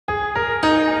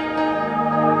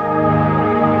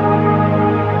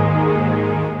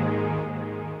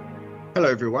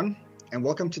everyone, and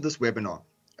welcome to this webinar,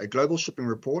 a global shipping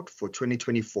report for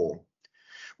 2024,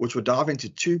 which will dive into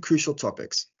two crucial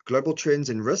topics, global trends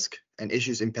in risk and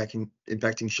issues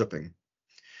impacting shipping.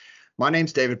 My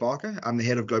name's David Barker. I'm the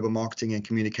head of global marketing and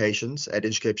communications at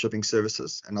Inchcape Shipping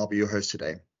Services, and I'll be your host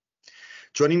today.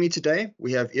 Joining me today,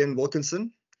 we have Ian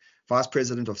Wilkinson, Vice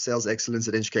President of Sales Excellence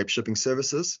at Inchcape Shipping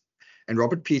Services, and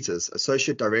Robert Peters,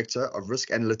 Associate Director of Risk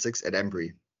Analytics at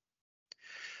Ambrey.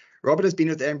 Robert has been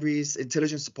with Ambrey's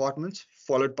intelligence department,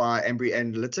 followed by Ambrey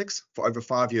Analytics for over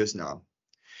 5 years now.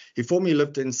 He formerly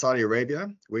lived in Saudi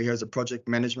Arabia, where he was a project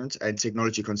management and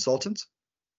technology consultant.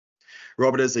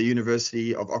 Robert is a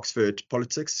University of Oxford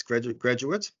politics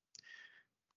graduate.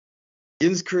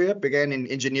 Ian's career began in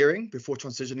engineering before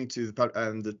transitioning to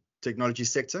the technology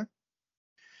sector,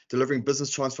 delivering business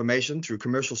transformation through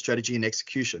commercial strategy and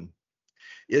execution.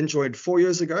 Ian joined 4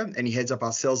 years ago, and he heads up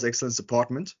our Sales Excellence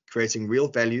Department, creating real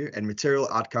value and material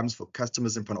outcomes for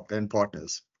customers and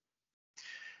partners.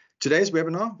 Today's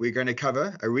webinar, we're going to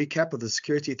cover a recap of the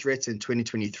security threats in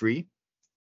 2023,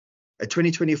 a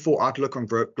 2024 outlook on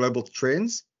global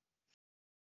trends,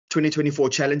 2024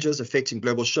 challenges affecting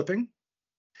global shipping,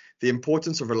 the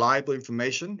importance of reliable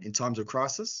information in times of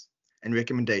crisis, and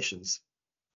recommendations.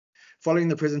 Following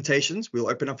the presentations, we'll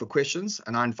open up for questions,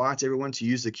 and I invite everyone to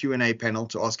use the Q&A panel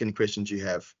to ask any questions you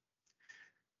have.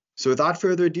 So without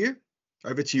further ado,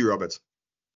 over to you, Robert.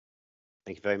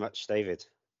 Thank you very much, David.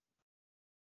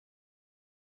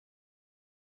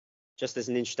 Just as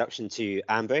an introduction to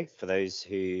Ambrey, for those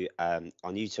who are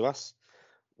new to us,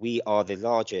 we are the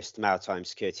largest maritime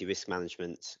security risk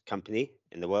management company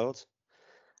in the world.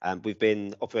 We've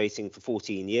been operating for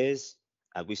 14 years.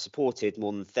 We've supported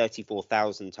more than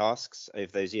 34,000 tasks over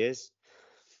those years.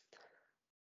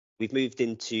 We've moved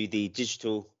into the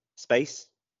digital space.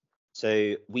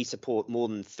 So we support more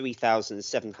than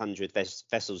 3,700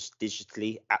 vessels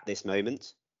digitally at this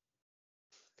moment.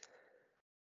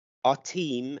 Our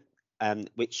team,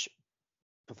 which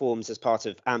performs as part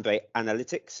of Ambrey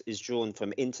Analytics, is drawn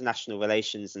from international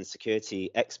relations and security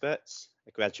experts,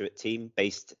 a graduate team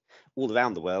based all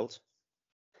around the world.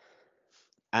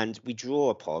 And we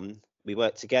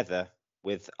work together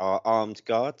with our armed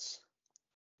guards,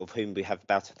 of whom we have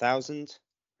about 1,000,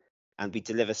 and we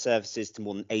deliver services to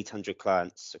more than 800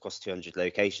 clients across 200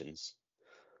 locations.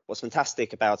 What's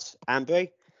fantastic about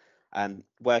Ambrey,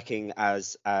 working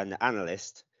as an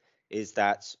analyst, is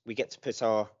that we get to put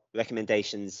our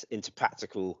recommendations into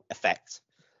practical effect.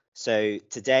 So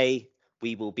today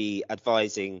we will be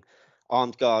advising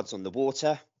armed guards on the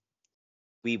water.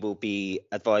 We will be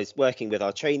working with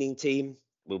our training team.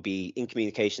 We'll be in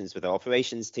communications with our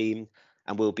operations team,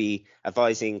 and we'll be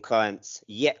advising clients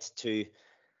yet to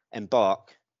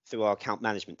embark through our account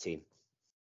management team.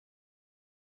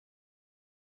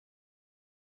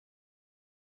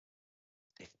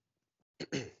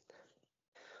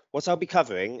 What I'll be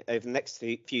covering over the next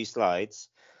few slides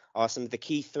are some of the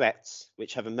key threats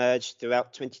which have emerged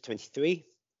throughout 2023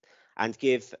 and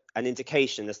give an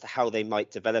indication as to how they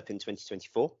might develop in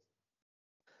 2024.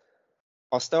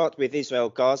 I'll start with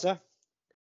Israel-Gaza.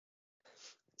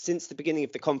 Since the beginning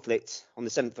of the conflict on the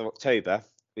 7th of October,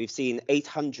 we've seen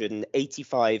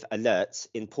 885 alerts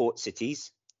in port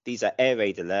cities. These are air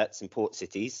raid alerts in port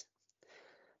cities.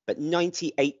 But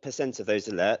 98% of those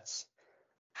alerts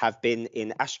have been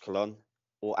in Ashkelon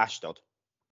or Ashdod.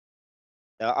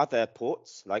 There are other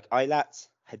ports like Eilat,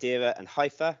 Hadera, and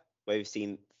Haifa, where we've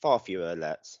seen far fewer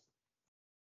alerts.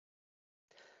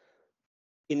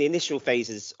 In the initial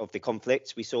phases of the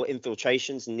conflict, we saw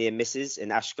infiltrations and near misses in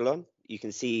Ashkelon. You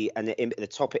can see the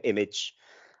top image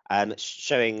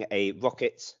showing a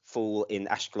rocket fall in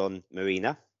Ashkelon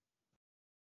Marina.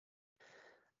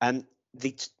 And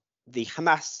the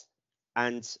Hamas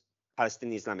and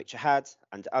Palestinian Islamic Jihad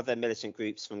and other militant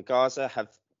groups from Gaza have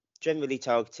generally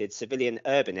targeted civilian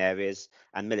urban areas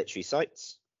and military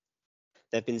sites.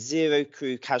 There have been 0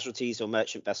 crew casualties or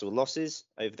merchant vessel losses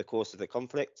over the course of the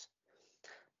conflict.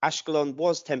 Ashkelon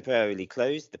was temporarily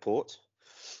closed, the port,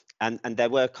 and there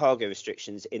were cargo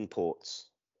restrictions in ports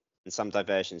and some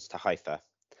diversions to Haifa.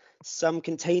 Some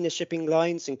container shipping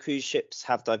lines and cruise ships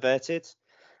have diverted,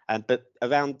 but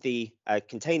around the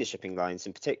container shipping lines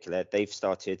in particular, they've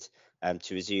started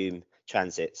to resume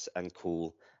transits and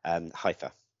call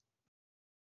Haifa.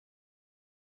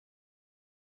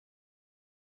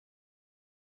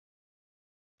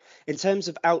 In terms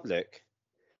of outlook,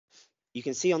 you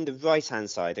can see on the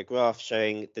right-hand side a graph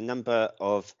showing the number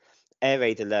of air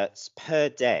raid alerts per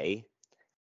day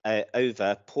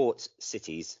over port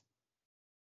cities.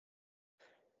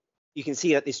 You can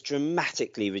see that this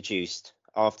dramatically reduced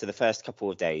after the first couple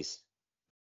of days.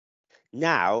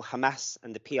 Now, Hamas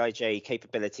and the PIJ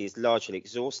capability is largely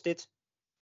exhausted,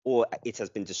 or it has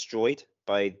been destroyed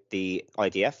by the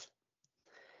IDF.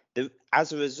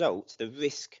 As a result, the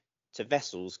risk to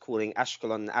vessels calling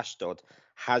Ashkelon and Ashdod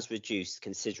has reduced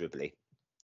considerably.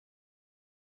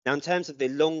 Now, in terms of the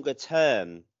longer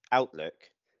term outlook,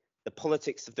 the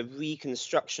politics of the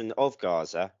reconstruction of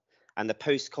Gaza and the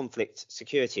post-conflict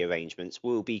security arrangements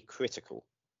will be critical.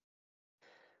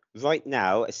 Right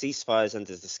now, a ceasefire is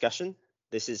under discussion.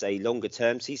 This is a longer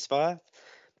term ceasefire.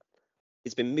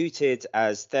 It's been mooted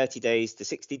as 30 days to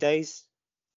 60 days.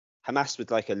 Hamas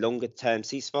would like a longer term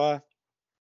ceasefire.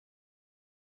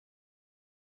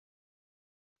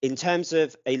 In terms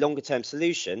of a longer term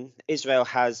solution, Israel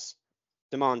has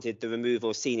demanded the removal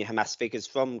of senior Hamas figures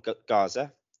from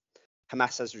Gaza.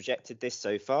 Hamas has rejected this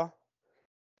so far,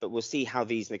 but we'll see how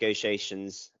these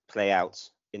negotiations play out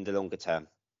in the longer term.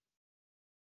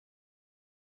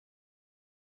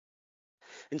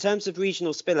 In terms of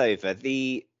regional spillover,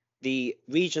 the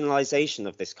regionalization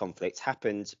of this conflict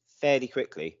happened fairly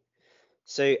quickly.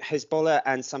 So Hezbollah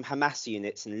and some Hamas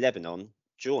units in Lebanon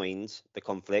joined the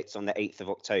conflict on the 8th of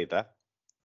October.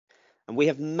 And we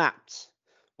have mapped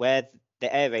where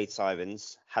the air raid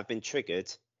sirens have been triggered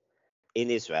in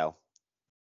Israel.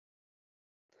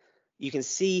 You can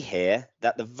see here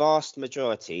that the vast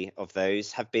majority of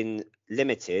those have been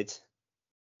limited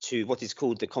to what is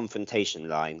called the confrontation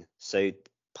line, so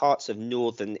parts of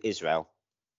northern Israel.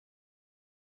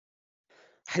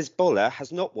 Hezbollah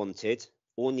has not wanted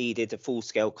or needed a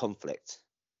full-scale conflict.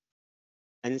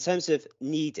 And in terms of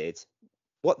needed,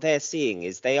 what they're seeing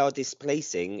is they are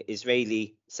displacing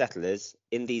Israeli settlers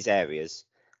in these areas,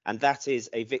 and that is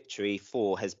a victory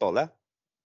for Hezbollah.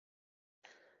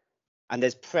 And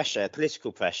there's pressure,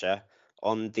 political pressure,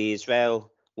 on the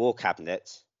Israel War Cabinet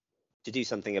to do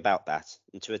something about that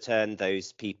and to return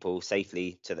those people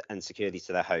safely and securely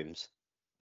to their homes.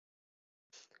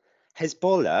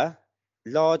 Hezbollah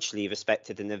largely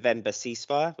respected the November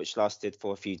ceasefire, which lasted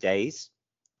for a few days.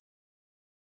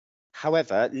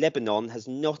 However, Lebanon has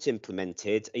not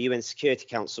implemented a UN Security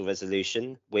Council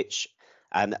resolution which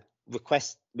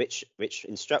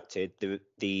instructed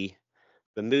the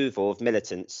removal of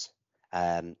militants,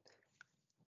 the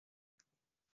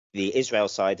Israel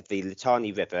side of the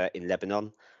Litani River in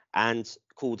Lebanon, and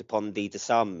called upon the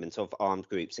disarmament of armed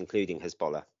groups, including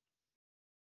Hezbollah.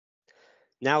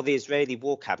 Now the Israeli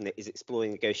War Cabinet is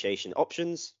exploring negotiation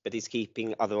options, but is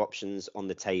keeping other options on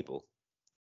the table.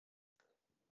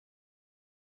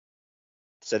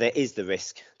 So there is the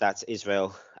risk that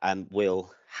Israel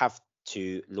will have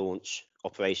to launch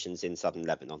operations in southern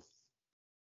Lebanon.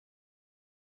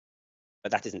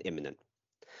 But that isn't imminent.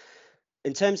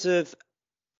 In terms of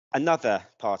another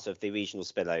part of the regional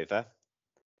spillover,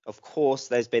 of course,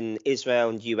 there's been Israel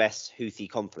and US Houthi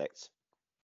conflict.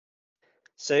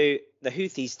 So the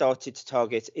Houthis started to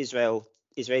target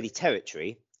Israeli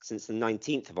territory since the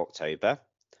 19th of October.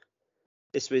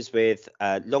 This was with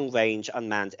long-range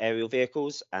unmanned aerial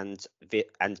vehicles and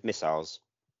missiles.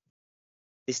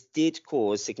 This did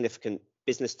cause significant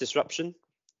business disruption.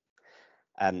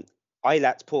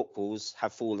 Eilat port calls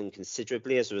have fallen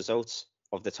considerably as a result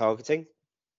of the targeting.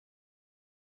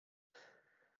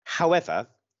 However,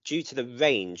 due to the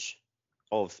range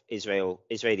of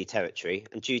Israeli territory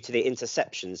and due to the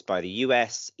interceptions by the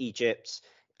US, Egypt,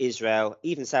 Israel,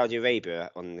 even Saudi Arabia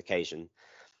on an occasion,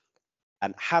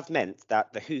 have meant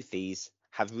that the Houthis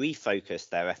have refocused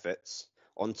their efforts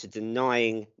onto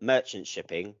denying merchant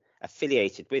shipping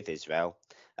affiliated with Israel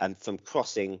from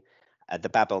crossing the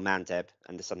Bab el-Mandeb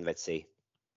and the Southern Red Sea.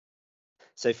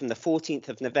 So from the 14th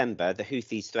of November, the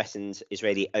Houthis threatened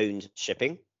Israeli-owned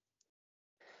shipping.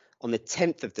 On the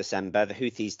 10th of December, the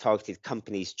Houthis targeted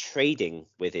companies trading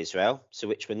with Israel, so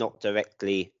which were not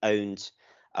directly owned,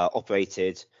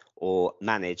 operated, or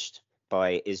managed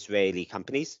by Israeli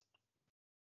companies.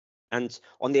 And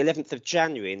on the 11th of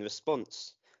January, in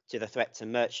response to the threat to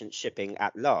merchant shipping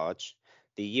at large,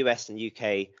 the US and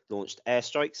UK launched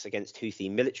airstrikes against Houthi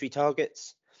military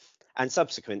targets, and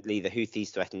subsequently the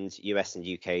Houthis threatened US and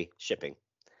UK shipping,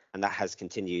 and that has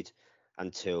continued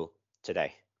until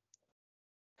today.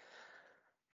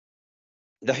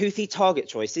 The Houthi target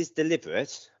choice is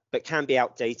deliberate, but can be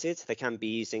outdated. They can be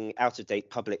using out-of-date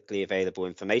publicly available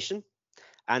information,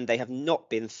 and they have not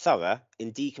been thorough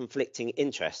in deconflicting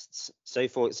interests. So,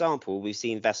 for example, we've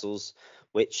seen vessels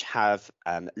which have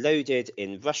loaded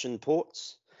in Russian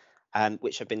ports,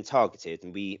 which have been targeted,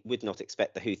 and we would not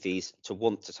expect the Houthis to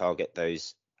want to target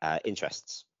those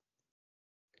interests.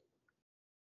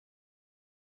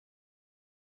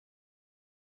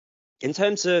 In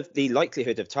terms of the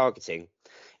likelihood of targeting,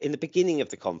 in the beginning of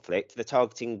the conflict, the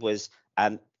targeting was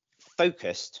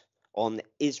focused on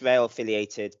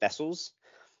Israel-affiliated vessels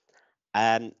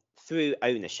through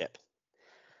ownership.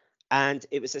 And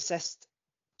it was assessed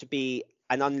to be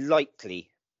an unlikely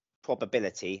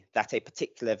probability that a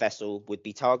particular vessel would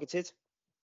be targeted.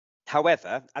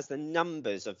 However, as the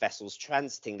numbers of vessels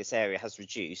transiting this area has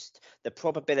reduced, the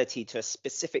probability to a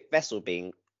specific vessel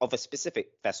being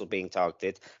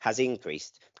targeted has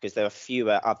increased because there are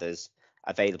fewer others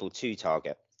available to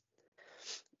target.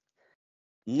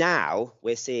 Now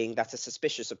we're seeing that a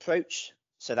suspicious approach,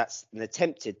 so that's an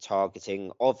attempted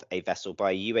targeting of a vessel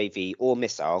by UAV or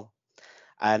missile,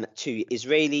 to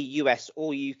Israeli, US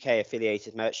or UK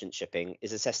affiliated merchant shipping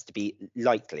is assessed to be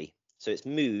likely. So it's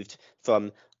moved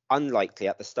from unlikely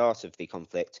at the start of the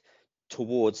conflict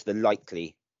towards the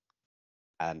likely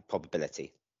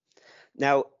probability.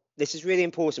 Now, this is really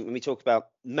important when we talk about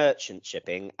merchant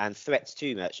shipping and threats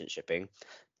to merchant shipping.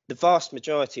 The vast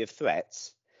majority of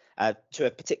threats to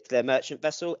a particular merchant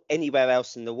vessel anywhere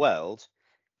else in the world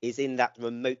is in that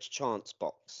remote chance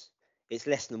box. It's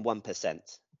less than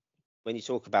 1%. When you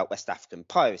talk about West African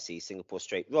piracy, Singapore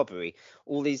Strait robbery,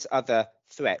 all these other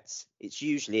threats, it's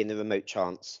usually in the remote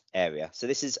chance area. So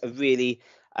this is a really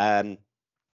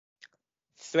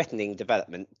threatening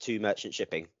development to merchant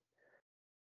shipping.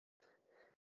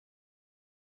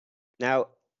 Now,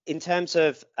 in terms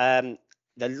of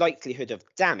the likelihood of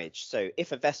damage, so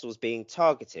if a vessel is being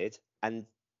targeted and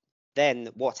then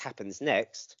what happens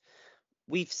next,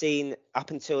 we've seen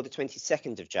up until the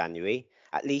 22nd of January,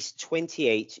 at least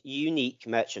 28 unique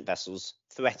merchant vessels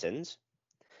threatened.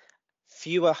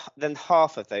 Fewer than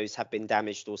half of those have been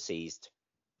damaged or seized.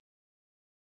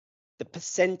 The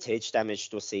percentage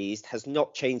damaged or seized has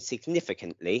not changed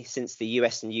significantly since the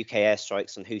US and UK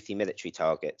airstrikes on Houthi military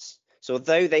targets. So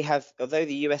although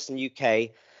the US and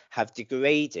UK have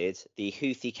degraded the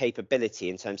Houthi capability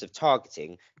in terms of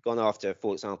targeting, gone after,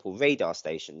 for example, radar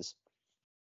stations,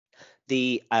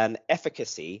 the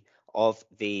efficacy of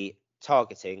the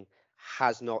targeting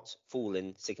has not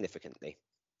fallen significantly.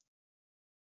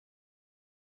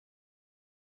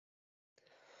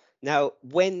 Now,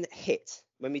 when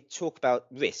we talk about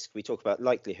risk, we talk about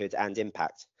likelihood and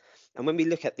impact. And when we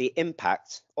look at the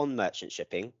impact on merchant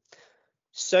shipping,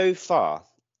 so far,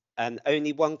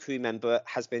 only one crew member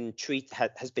has been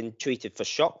treated for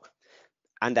shock,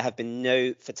 and there have been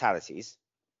no fatalities.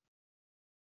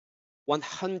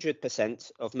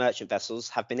 100% of merchant vessels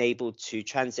have been able to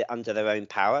transit under their own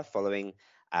power following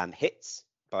hits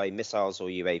by missiles or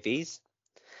UAVs.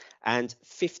 And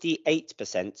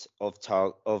 58%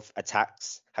 of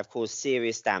attacks have caused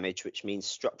serious damage, which means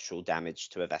structural damage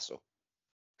to a vessel.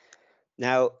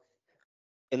 Now,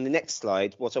 in the next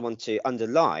slide, what I want to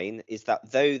underline is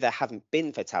that though there haven't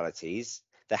been fatalities,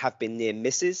 there have been near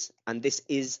misses, and this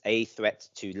is a threat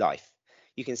to life.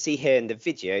 You can see here in the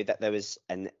video that there was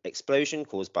an explosion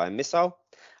caused by a missile,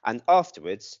 and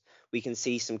afterwards we can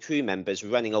see some crew members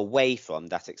running away from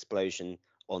that explosion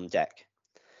on deck.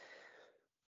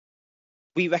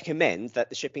 We recommend that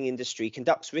the shipping industry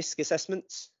conducts risk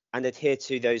assessments and adhere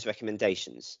to those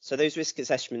recommendations. So those risk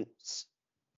assessments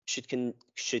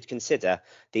should consider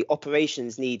the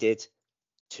operations needed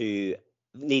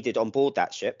on board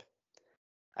that ship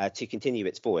to continue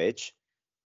its voyage.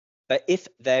 But if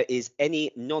there is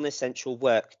any non-essential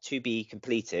work to be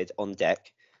completed on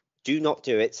deck, do not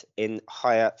do it in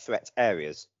higher threat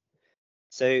areas.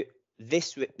 So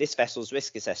this vessel's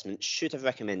risk assessment should have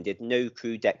recommended no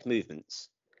crew deck movements.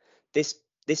 This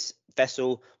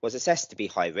vessel was assessed to be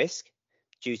high risk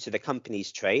due to the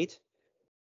company's trade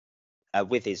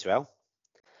with Israel.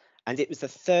 And it was the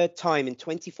third time in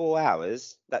 24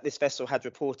 hours that this vessel had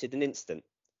reported an incident.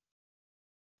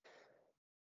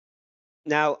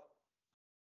 Now,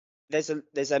 there's a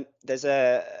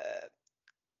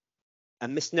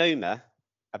misnomer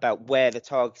about where the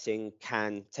targeting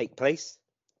can take place.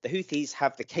 The Houthis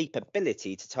have the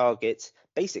capability to target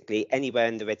basically anywhere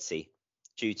in the Red Sea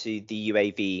due to the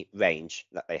UAV range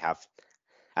that they have,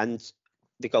 and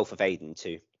the Gulf of Aden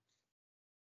too.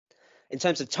 In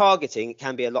terms of targeting, it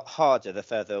can be a lot harder the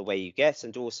further away you get,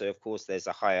 and also, of course, there's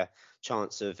a higher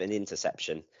chance of an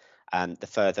interception the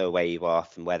further away you are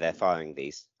from where they're firing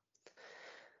these.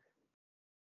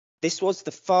 This was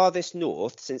the farthest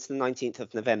north since the 19th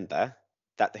of November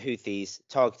that the Houthis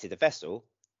targeted a vessel,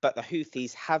 but the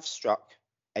Houthis have struck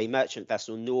a merchant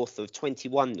vessel north of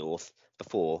 21 north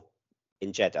before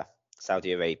in Jeddah,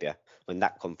 Saudi Arabia, when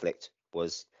that conflict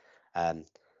was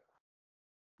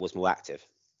more active.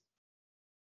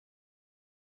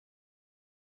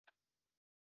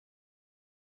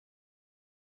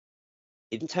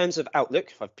 In terms of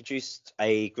outlook, I've produced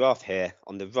a graph here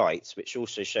on the right, which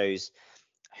also shows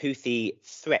Houthi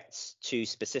threats to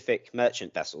specific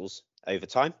merchant vessels over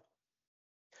time,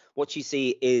 what you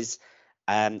see is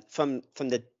from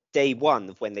the day one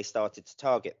of when they started to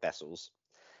target vessels,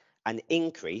 an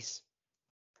increase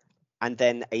and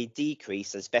then a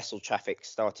decrease as vessel traffic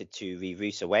started to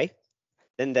reroute away.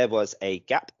 Then there was a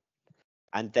gap,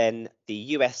 and then the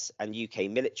US and UK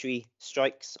military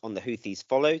strikes on the Houthis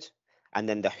followed, and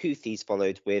then the Houthis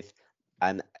followed with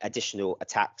additional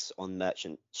attacks on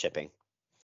merchant shipping.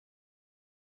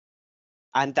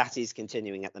 And that is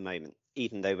continuing at the moment,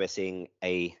 even though we're seeing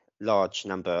a large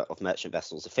number of merchant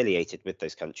vessels affiliated with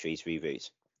those countries reroute.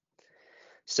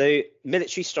 So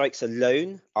military strikes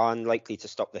alone are unlikely to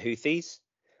stop the Houthis.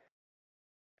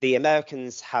 The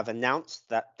Americans have announced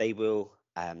that they will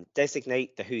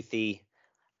designate the Houthi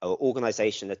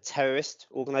organization a terrorist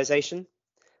organization,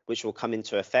 which will come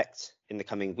into effect in the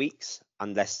coming weeks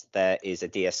unless there is a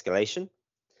de-escalation.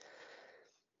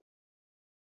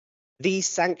 These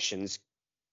sanctions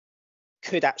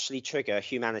could actually trigger a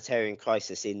humanitarian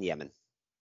crisis in Yemen.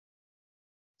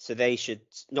 So they should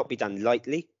not be done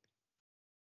lightly,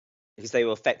 because they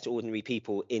will affect ordinary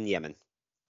people in Yemen.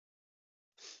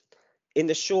 In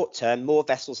the short term, more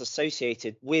vessels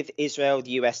associated with Israel,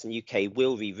 the US and UK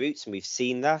will reroute, and we've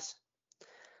seen that.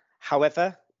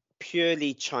 However,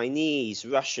 purely Chinese,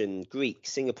 Russian, Greek,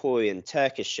 Singaporean,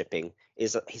 Turkish shipping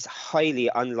is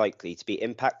highly unlikely to be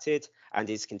impacted and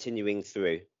is continuing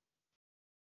through.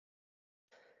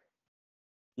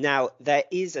 Now, there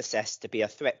is assessed to be a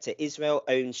threat to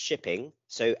Israel-owned shipping,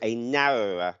 so a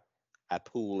narrower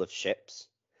pool of ships,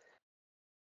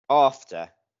 after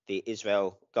the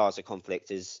Israel-Gaza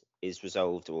conflict is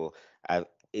resolved or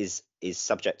is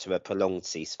subject to a prolonged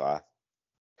ceasefire.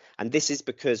 And this is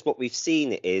because what we've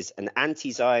seen is an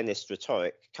anti-Zionist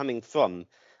rhetoric coming from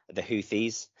the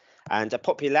Houthis and a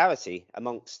popularity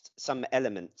amongst some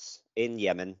elements in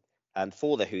Yemen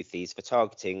for the Houthis for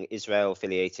targeting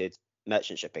Israel-affiliated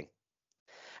merchant shipping.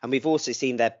 And we've also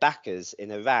seen their backers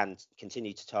in Iran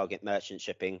continue to target merchant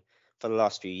shipping for the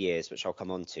last few years, which I'll come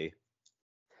on to.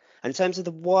 In terms of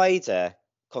the wider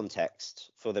context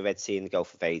for the Red Sea and the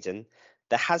Gulf of Aden,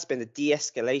 there has been a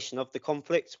de-escalation of the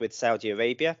conflict with Saudi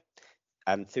Arabia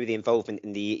through the involvement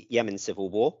in the Yemen civil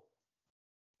war.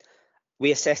 We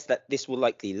assess that this will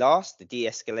likely last, the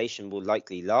de-escalation will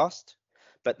likely last,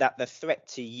 but that the threat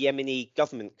to Yemeni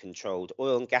government-controlled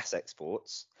oil and gas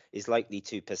exports is likely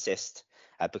to persist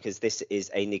because this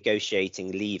is a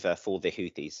negotiating lever for the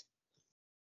Houthis.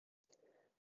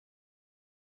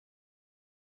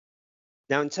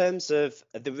 Now, in terms of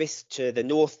the risk to the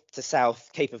north to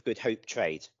south Cape of Good Hope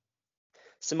trade,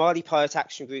 Somali pirate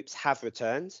action groups have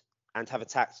returned and have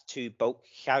attacked 2 bulk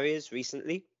carriers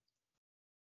recently.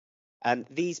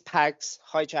 These PAGs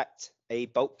hijacked a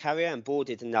bulk carrier and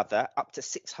boarded another up to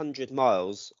 600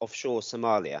 miles offshore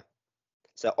Somalia,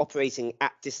 so operating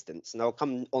at distance. And I'll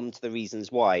come on to the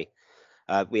reasons why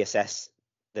we assess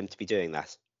them to be doing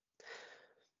that.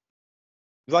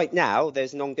 Right now,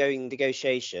 there's an ongoing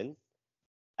negotiation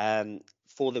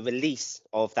for the release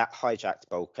of that hijacked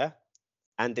bulker,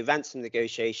 and the ransom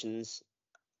negotiations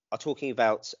are talking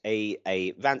about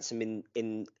a ransom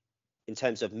in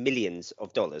terms of millions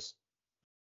of dollars.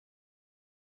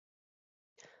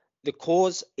 The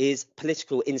cause is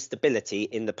political instability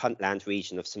in the Puntland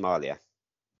region of Somalia.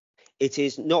 It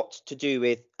is not to do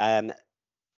with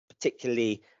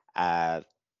particularly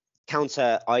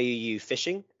counter IUU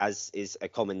fishing, as is a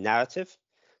common narrative.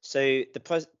 So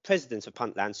the president of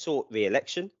Puntland sought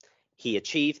re-election. He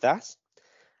achieved that,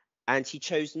 and he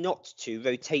chose not to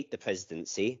rotate the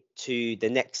presidency to the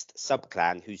next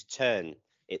subclan whose turn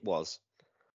it was.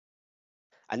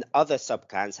 And other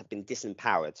subclans have been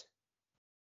disempowered.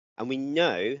 And we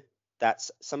know that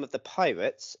some of the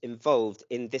pirates involved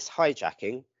in this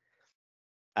hijacking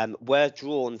were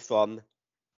drawn from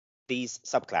these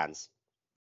subclans.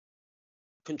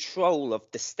 Control of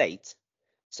the state,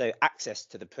 so access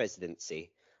to the presidency,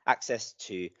 access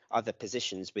to other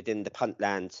positions within the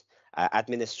Puntland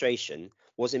administration,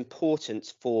 was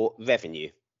important for revenue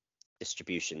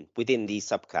distribution within these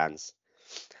subclans.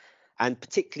 And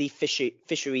particularly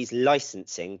fisheries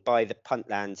licensing by the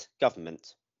Puntland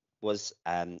government was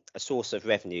a source of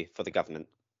revenue for the government.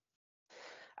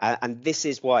 And this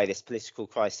is why this political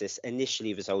crisis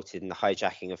initially resulted in the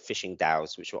hijacking of fishing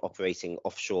dhows which were operating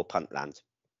offshore Puntland.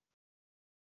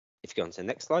 If you go on to the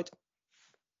next slide.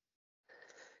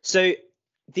 So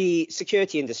the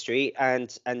security industry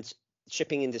and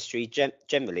shipping industry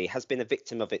generally has been a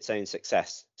victim of its own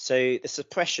success. So the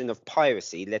suppression of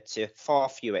piracy led to far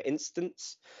fewer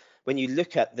incidents, when you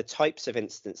look at the types of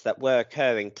incidents that were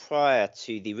occurring prior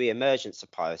to the re-emergence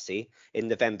of piracy in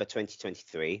November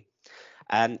 2023,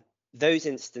 those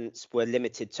incidents were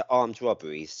limited to armed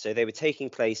robberies. So they were taking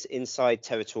place inside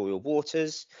territorial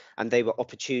waters and they were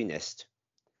opportunist.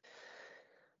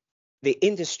 The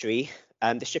industry,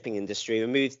 the shipping industry,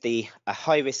 removed the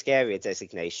high-risk area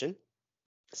designation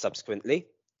subsequently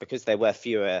because there were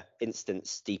fewer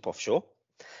incidents deep offshore.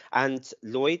 And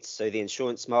Lloyd's, so the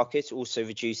insurance market, also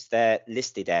reduced their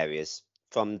listed areas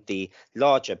from the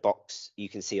larger box you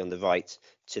can see on the right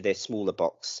to the smaller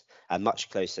box, much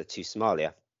closer to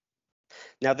Somalia.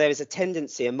 Now, there is a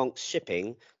tendency amongst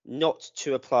shipping not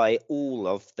to apply all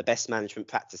of the best management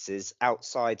practices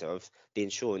outside of the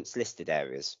insurance listed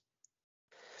areas.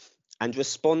 And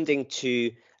responding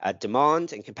to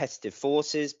demand and competitive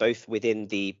forces, both within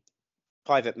the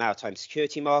private maritime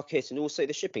security market and also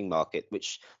the shipping market,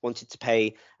 which wanted to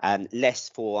pay less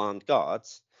for armed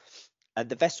guards,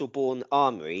 the vessel-borne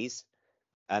armories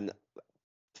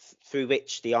through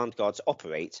which the armed guards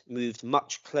operate moved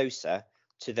much closer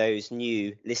to those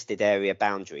new listed area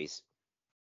boundaries.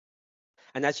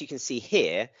 And as you can see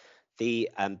here, the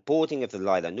boarding of the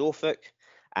Lila Norfolk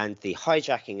and the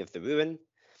hijacking of the Ruin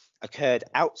occurred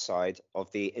outside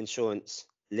of the insurance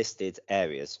listed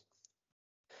areas.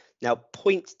 Now,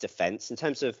 point defence, in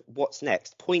terms of what's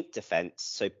next, point defence,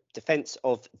 so defence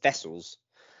of vessels,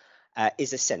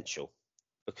 is essential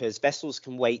because vessels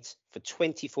can wait for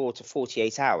 24 to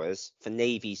 48 hours for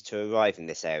navies to arrive in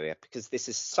this area because this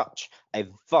is such a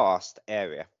vast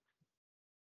area.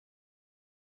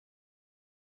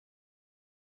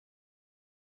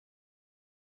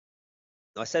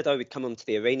 I said I would come on to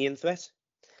the Iranian threat.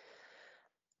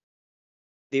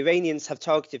 The Iranians have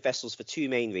targeted vessels for two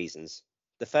main reasons.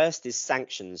 The first is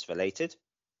sanctions related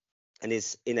and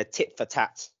is in a tit for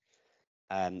tat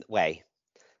way.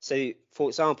 So, for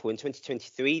example, in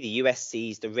 2023, the US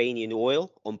seized Iranian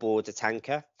oil on board a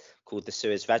tanker called the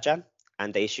Suez Rajan,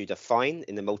 and they issued a fine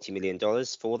in the multi-million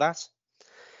dollars for that.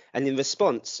 And in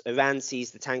response, Iran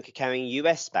seized the tanker carrying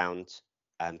US-bound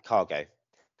cargo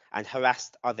and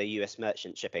harassed other US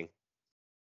merchant shipping.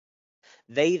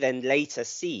 They then later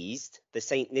seized the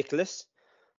St. Nicholas,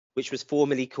 which was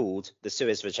formerly called the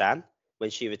Suez Rajan,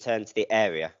 when she returned to the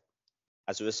area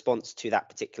as a response to that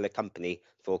particular company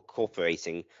for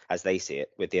cooperating, as they see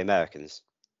it, with the Americans.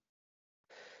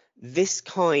 This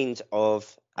kind of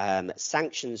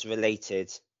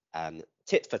sanctions-related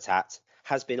tit for tat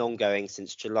has been ongoing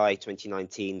since July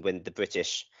 2019 when the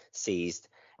British seized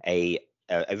a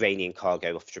Iranian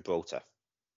cargo off Gibraltar.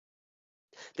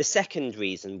 The second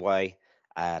reason why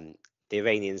the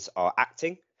Iranians are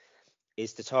acting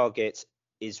is to target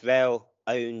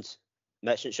Israel-owned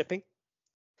merchant shipping.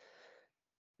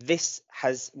 This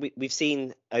we've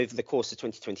seen over the course of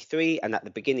 2023 and at the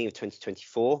beginning of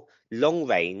 2024,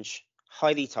 long-range,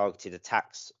 highly targeted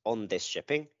attacks on this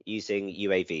shipping using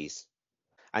UAVs.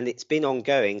 And it's been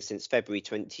ongoing since February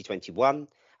 2021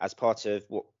 as part of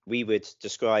what we would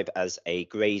describe as a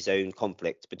grey zone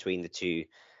conflict between the two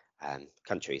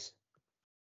countries.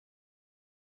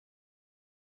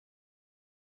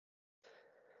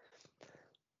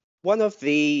 One of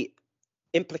the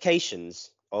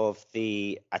implications of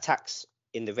the attacks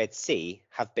in the Red Sea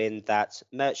have been that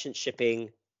merchant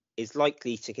shipping is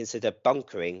likely to consider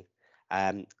bunkering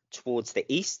towards the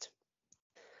east,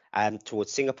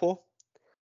 towards Singapore.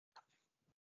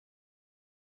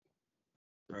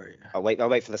 Sorry. I'll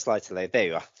wait for the slide to load. There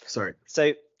you are. Sorry.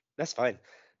 So that's fine.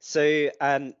 So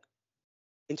in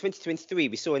 2023,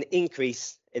 we saw an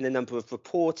increase in the number of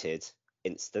reported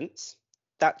incidents.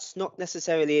 That's not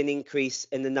necessarily an increase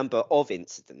in the number of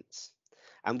incidents.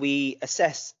 And we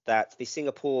assess that the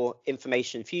Singapore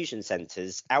Information Fusion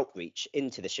Centre's outreach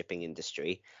into the shipping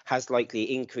industry has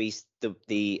likely increased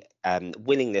the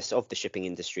willingness of the shipping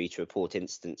industry to report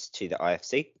incidents to the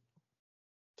IFC.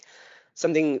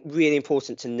 Something really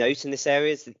important to note in this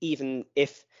area is that even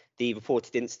if the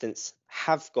reported incidents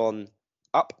have gone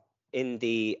up in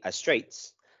the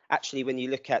Straits, actually, when you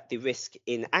look at the risk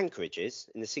in anchorages,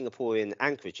 in the Singaporean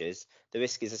anchorages, the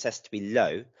risk is assessed to be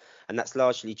low, and that's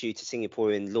largely due to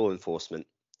Singaporean law enforcement,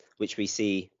 which we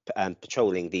see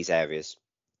patrolling these areas.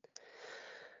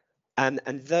 And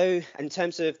though, in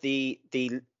terms of the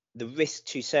risk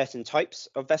to certain types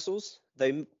of vessels,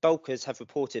 though bulkers have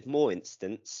reported more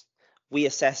incidents, we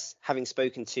assess, having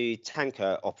spoken to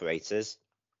tanker operators,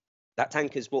 that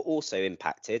tankers were also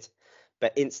impacted,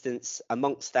 but incidents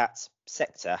amongst that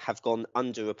sector have gone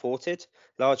underreported,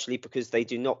 largely because they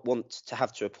do not want to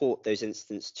have to report those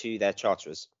incidents to their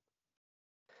charterers.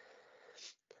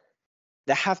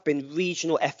 There have been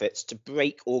regional efforts to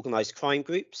break organised crime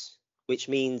groups, which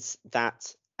means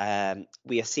that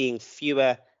we are seeing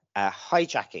fewer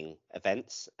hijacking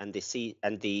events and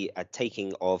the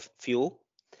taking of fuel.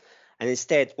 And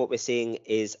instead, what we're seeing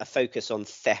is a focus on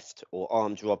theft or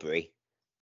armed robbery.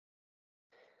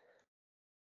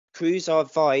 Crews are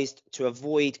advised to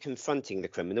avoid confronting the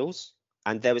criminals,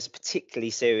 and there was a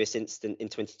particularly serious incident in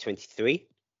 2023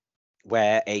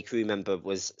 where a crew member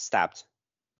was stabbed.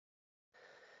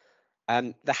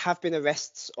 There have been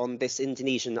arrests on this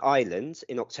Indonesian island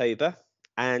in October,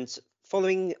 and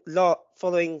following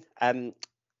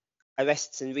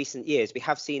arrests in recent years, we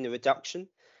have seen a reduction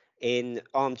in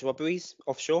armed robberies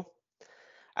offshore.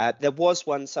 There was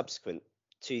one subsequent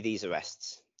to these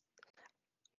arrests.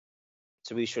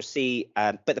 So we shall see,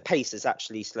 but the pace has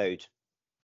actually slowed.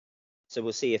 So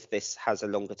we'll see if this has a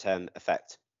longer term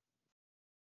effect.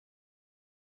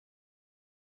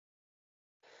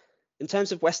 In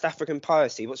terms of West African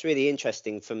piracy, what's really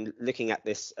interesting from looking at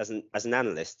this as an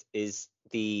analyst is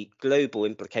the global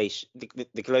implication,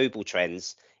 the global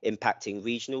trends impacting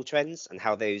regional trends and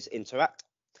how those interact.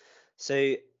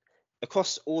 So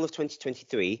across all of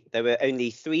 2023, there were only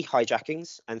 3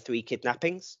 hijackings and 3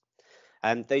 kidnappings.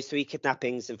 Those 3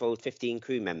 kidnappings involved 15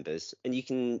 crew members. And you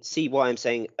can see why I'm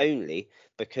saying only,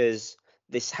 because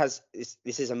this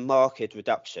is a marked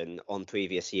reduction on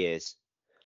previous years.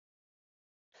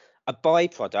 A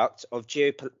byproduct of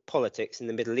geopolitics in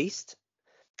the Middle East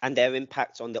and their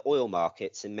impact on the oil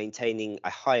markets in maintaining a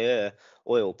higher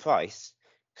oil price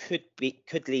could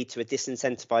lead to a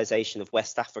disincentivization of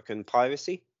West African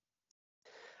piracy.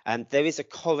 There is a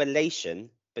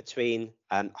correlation between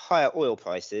higher oil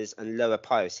prices and lower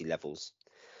piracy levels.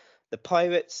 The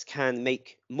pirates can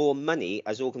make more money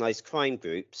as organized crime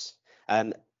groups,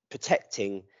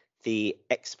 protecting the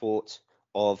export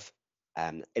of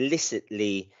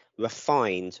illicitly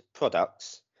refined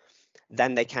products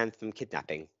than they can from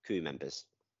kidnapping crew members.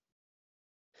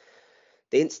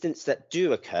 The incidents that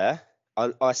do occur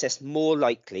are assessed more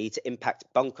likely to impact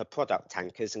bunker product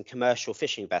tankers and commercial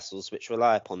fishing vessels which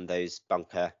rely upon those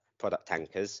bunker product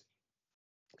tankers,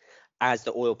 as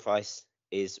the oil price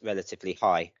is relatively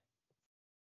high.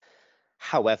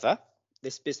 However,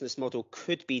 this business model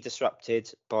could be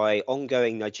disrupted by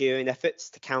ongoing Nigerian efforts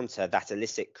to counter that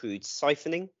illicit crude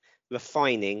siphoning,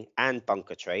 refining and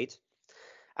bunker trade,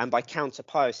 and by counter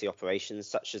piracy operations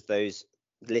such as those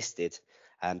listed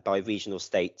by regional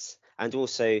states and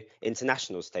also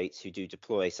international states who do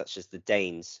deploy, such as the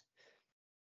Danes.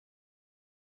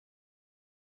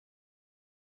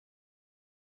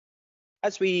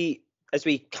 As we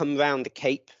come round the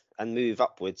Cape and move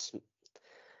upwards,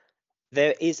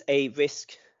 there is a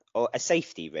risk, or a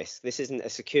safety risk. This isn't a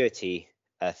security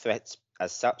threat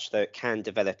as such, though it can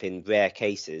develop in rare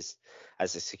cases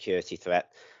as a security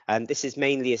threat. And this is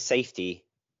mainly a safety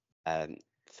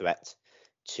threat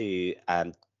to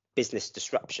business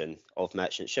disruption of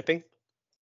merchant shipping.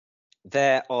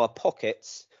 There are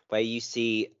pockets where you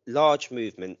see large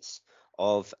movements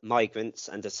of migrants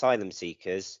and asylum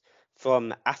seekers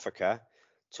from Africa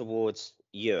towards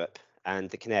Europe and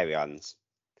the Canary Islands.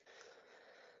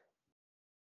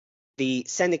 The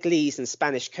Senegalese and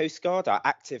Spanish Coast Guard are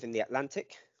active in the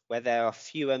Atlantic, where there are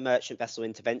fewer merchant vessel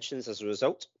interventions as a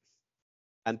result.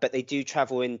 But they do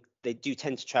tend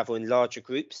to travel in larger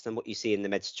groups than what you see in the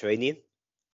Mediterranean.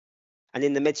 And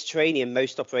in the Mediterranean,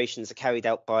 most operations are carried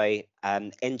out by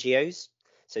NGOs,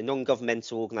 so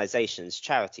non-governmental organisations,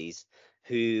 charities,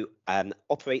 who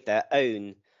operate their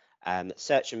own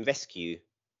search and rescue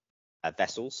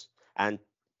vessels and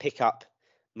pick up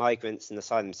migrants and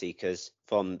asylum seekers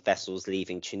from vessels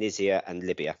leaving Tunisia and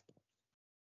Libya.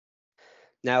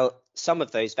 Now, some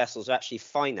of those vessels are actually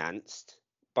financed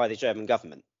by the German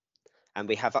government, and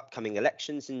we have upcoming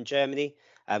elections in Germany,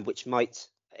 which might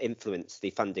influence the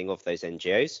funding of those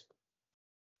NGOs.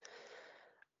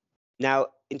 Now,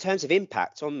 in terms of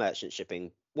impact on merchant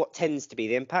shipping, what tends to be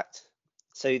the impact?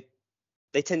 So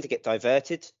they tend to get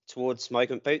diverted towards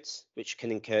migrant boats, which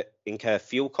can incur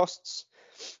fuel costs.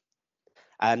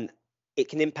 And it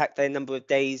can impact their number of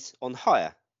days on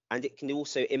hire, and it can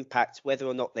also impact whether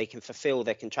or not they can fulfill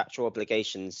their contractual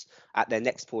obligations at their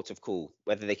next port of call,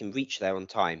 whether they can reach there on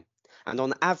time. And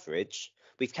on average,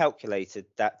 we've calculated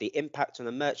that the impact on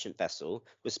a merchant vessel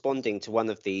responding to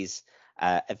one of these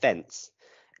events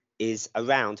is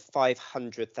around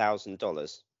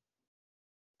 $500,000.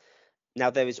 Now,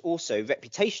 there is also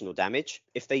reputational damage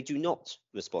if they do not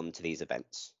respond to these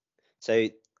events. So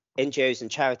NGOs and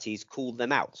charities call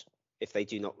them out if they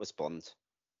do not respond.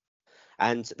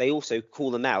 And they also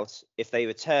call them out if they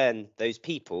return those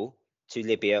people to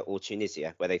Libya or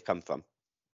Tunisia, where they've come from.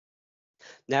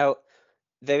 Now,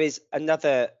 there is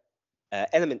another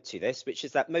element to this, which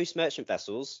is that most merchant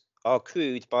vessels are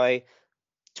crewed by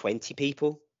 20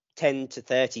 people, 10 to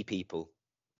 30 people.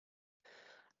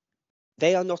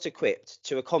 They are not equipped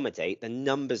to accommodate the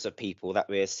numbers of people that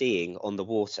we are seeing on the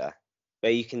water,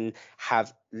 where you can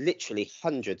have literally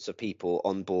hundreds of people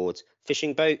on board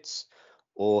fishing boats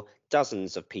or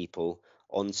dozens of people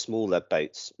on smaller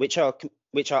boats, which are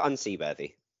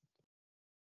unseaworthy.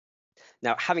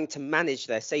 Now, having to manage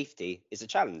their safety is a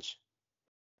challenge.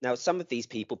 Now, some of these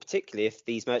people, particularly if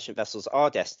these merchant vessels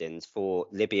are destined for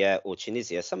Libya or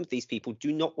Tunisia, some of these people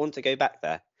do not want to go back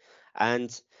there.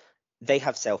 And they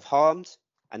have self-harmed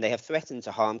and they have threatened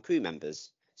to harm crew members.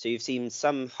 So you've seen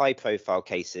some high-profile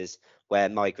cases where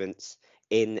migrants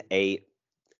in a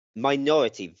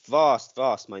minority, vast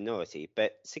minority,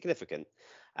 but significant,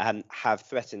 have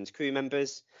threatened crew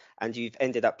members, and you've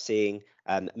ended up seeing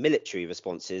military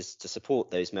responses to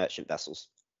support those merchant vessels.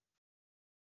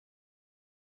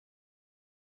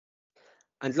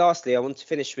 And lastly, I want to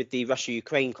finish with the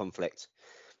Russia-Ukraine conflict.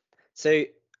 So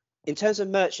in terms of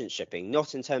merchant shipping,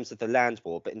 not in terms of the land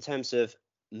war, but in terms of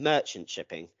merchant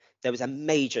shipping, there was a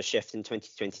major shift in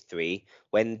 2023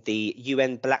 when the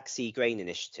UN Black Sea Grain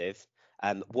Initiative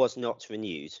was not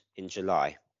renewed in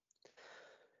July.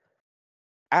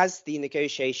 As the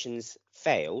negotiations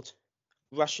failed,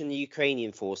 Russian and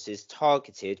Ukrainian forces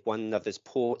targeted one another's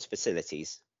port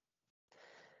facilities.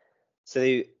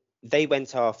 So they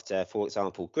went after, for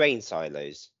example, grain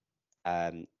silos,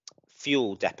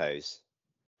 fuel depots,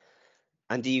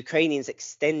 and the Ukrainians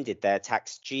extended their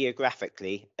attacks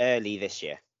geographically early this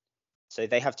year. So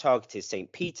they have targeted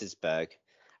St. Petersburg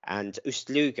and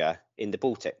Ust-Luga in the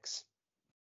Baltics.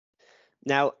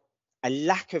 Now, a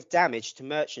lack of damage to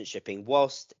merchant shipping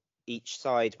whilst each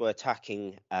side were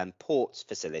attacking port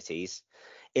facilities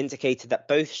indicated that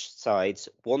both sides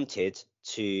wanted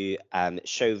to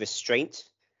show restraint,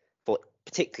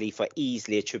 particularly for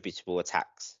easily attributable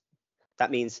attacks.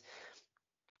 That means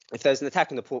if there's an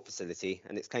attack on a port facility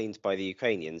and it's claimed by the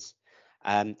Ukrainians,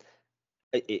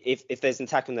 if there's an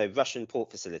attack on the Russian port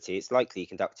facility, it's likely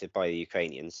conducted by the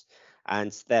Ukrainians,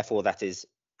 and therefore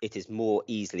it is more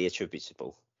easily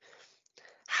attributable.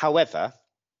 However,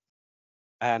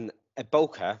 a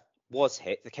bulker was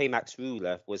hit. The K-Max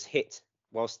Ruler was hit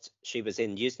whilst she was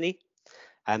in Yuzhny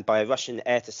by a Russian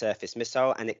air-to-surface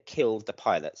missile, and it killed the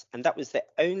pilot. And that was the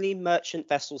only merchant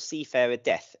vessel seafarer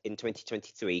death in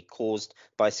 2023 caused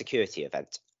by a security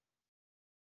event.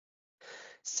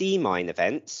 Sea mine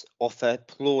events offer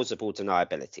plausible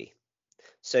deniability.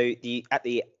 So at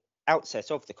the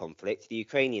outset of the conflict, the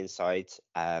Ukrainian side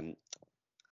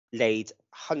laid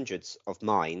hundreds of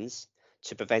mines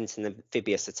to prevent an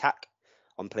amphibious attack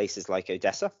on places like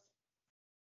Odessa.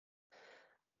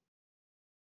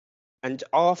 And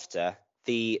after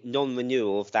the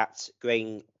non-renewal of that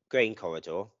grain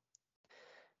corridor,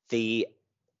 the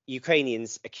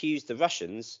Ukrainians accused the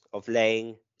Russians of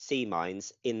laying sea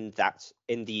mines in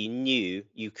the new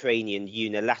Ukrainian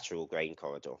unilateral grain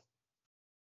corridor.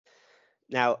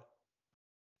 Now,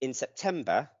 in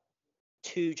September,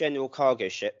 2 general cargo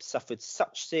ships suffered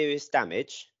such serious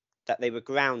damage that they were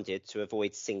grounded to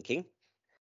avoid sinking,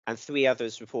 and 3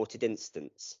 others reported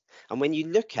incidents. And when you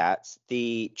look at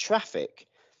the traffic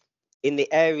in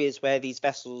the areas where these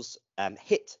vessels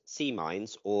hit sea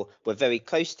mines or were very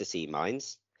close to sea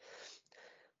mines,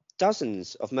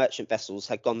 dozens of merchant vessels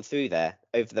had gone through there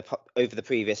over the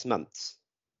previous months.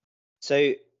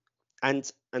 So,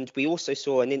 and we also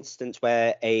saw an incident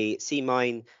where a sea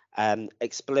mine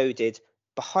exploded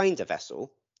behind a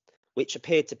vessel, which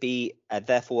appeared to be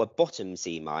therefore a bottom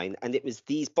sea mine, and it was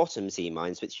these bottom sea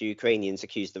mines which the Ukrainians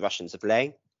accused the Russians of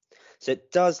laying. So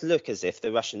it does look as if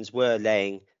the Russians were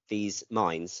laying these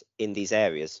mines in these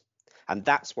areas, and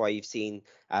that's why you've seen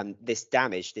this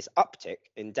uptick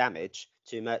in damage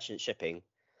to merchant shipping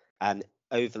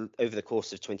over the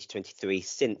course of 2023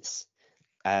 since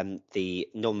the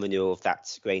non-renewal of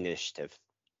that grain initiative.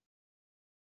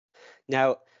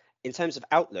 Now, in terms of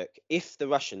outlook, if the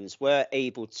Russians were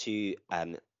able to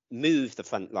move the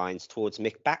front lines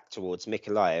back towards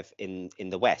Mykolaiv in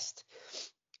the west,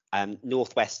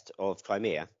 northwest of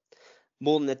Crimea,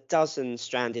 more than a dozen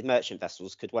stranded merchant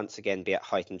vessels could once again be at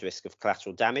heightened risk of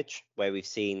collateral damage, where we've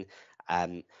seen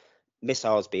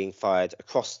missiles being fired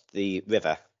across the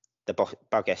river, the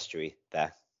Bug estuary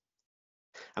there.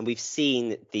 And we've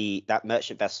seen that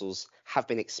merchant vessels have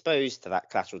been exposed to that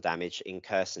collateral damage in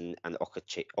Kherson and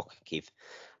Okhotsk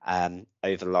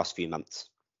over the last few months.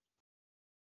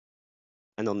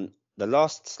 And on the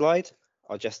last slide,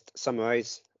 I'll just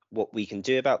summarize what we can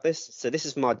do about this. So this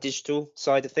is from our digital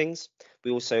side of things.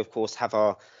 We also, of course, have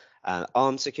our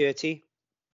armed security.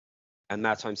 and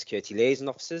maritime security liaison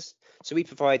officers. So we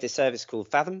provide a service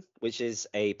called Fathom, which is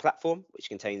a platform which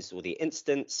contains all the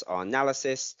incidents, our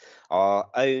analysis, our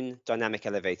own dynamic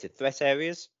elevated threat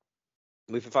areas.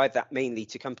 We provide that mainly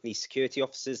to company security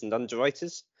officers and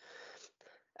underwriters.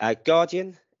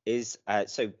 Guardian is,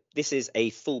 so this is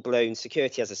a full-blown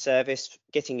security as a service,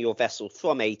 getting your vessel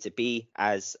from A to B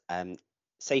as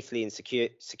safely and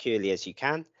securely as you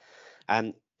can.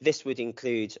 This would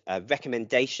include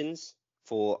recommendations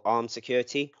for armed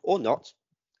security or not,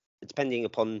 depending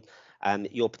upon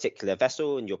your particular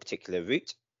vessel and your particular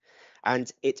route. And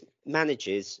it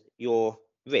manages your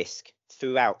risk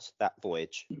throughout that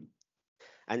voyage.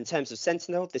 And in terms of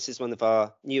Sentinel, this is one of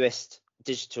our newest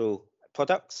digital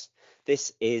products.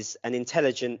 This is an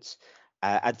intelligent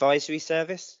advisory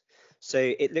service. So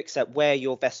it looks at where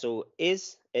your vessel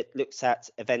is. It looks at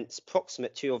events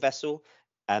proximate to your vessel,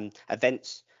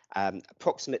 events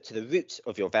proximate to the route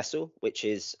of your vessel, which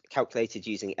is calculated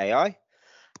using AI.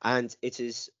 And it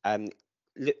is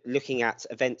looking at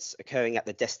events occurring at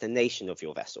the destination of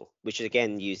your vessel, which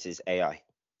again uses AI.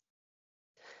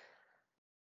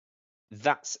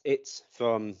 That's it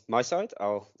from my side.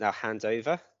 I'll now hand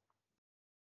over.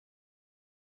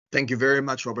 Thank you very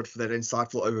much, Robert, for that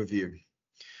insightful overview.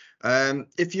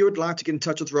 If you would like to get in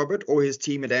touch with Robert or his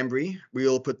team at Ambrey, we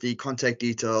will put the contact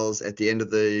details at the end of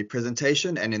the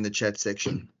presentation and in the chat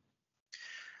section.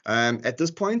 At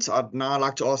this point, I'd now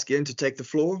like to ask Ian to take the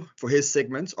floor for his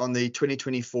segment on the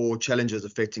 2024 challenges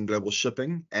affecting global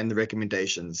shipping and the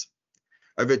recommendations.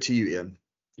 Over to you, Ian.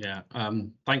 Yeah,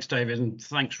 thanks, David, and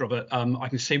thanks, Robert. I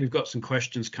can see we've got some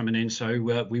questions coming in, so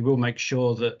we will make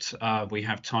sure that we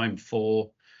have time for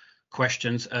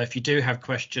questions. If you do have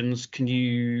questions, can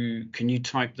you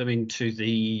type them into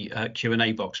the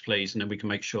Q&A box, please, and then we can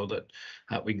make sure that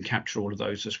we can capture all of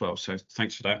those as well. So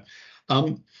thanks for that.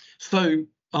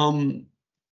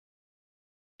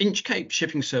 Inchcape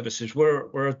Shipping Services,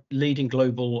 we're a leading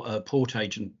global port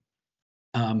agent.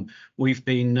 We've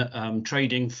been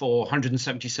trading for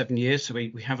 177 years, so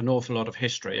we have an awful lot of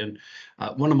history. And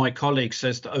one of my colleagues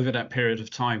says that over that period of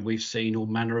time, we've seen all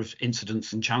manner of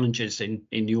incidents and challenges in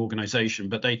the organisation,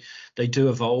 but they do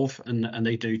evolve and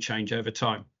they do change over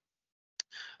time.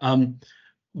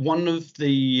 One of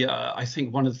the I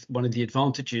think one of the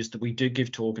advantages that we do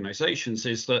give to organisations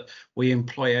is that we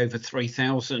employ over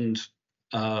 3,000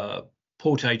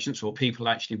 port agents, or people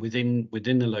actually within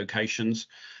the locations,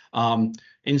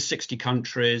 in 60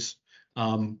 countries,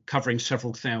 covering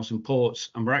several thousand ports,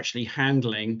 and we're actually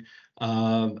handling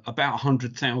about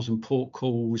 100,000 port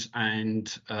calls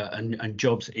and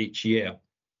jobs each year.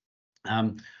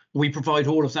 We provide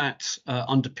all of that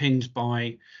underpinned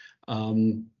by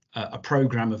a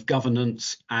program of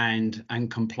governance and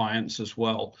compliance as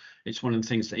well. It's one of the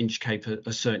things that Inchcape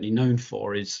are certainly known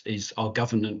for is our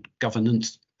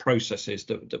governance processes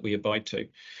that we abide to.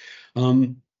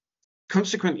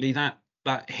 Consequently, that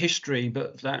history,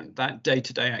 but that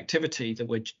day-to-day activity that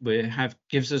we have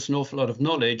gives us an awful lot of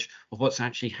knowledge of what's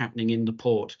actually happening in the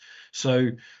port.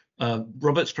 So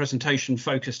Robert's presentation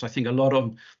focused, I think, a lot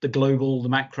on the global, the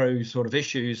macro sort of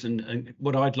issues, and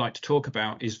what I'd like to talk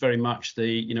about is very much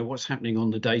the what's happening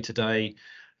on the day-to-day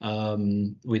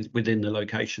within the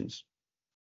locations.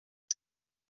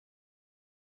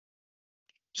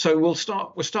 So we'll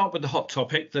start with the hot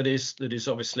topic that is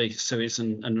obviously Suez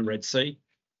and the Red Sea.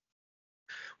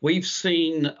 We've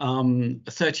seen a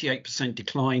 38%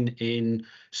 decline in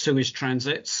Suez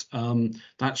transits.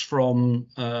 That's from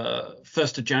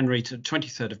 1st of January to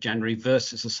 23rd of January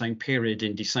versus the same period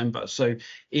in December. So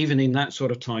even in that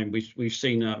sort of time, we've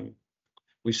seen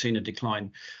a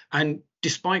decline. And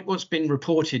despite what's been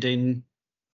reported in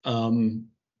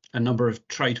a number of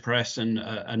trade press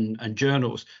and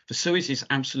journals, the Suez is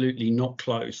absolutely not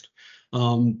closed,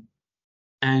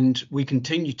 and we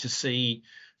continue to see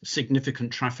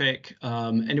significant traffic.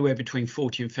 Anywhere between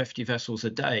 40 and 50 vessels a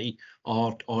day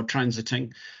are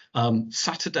transiting.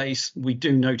 Saturdays, we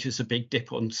do notice a big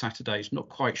dip on Saturdays. Not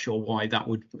quite sure why that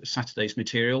would Saturday's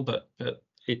material, but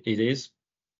it is.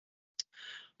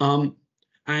 And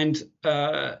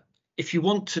if you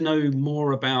want to know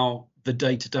more about the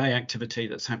day-to-day activity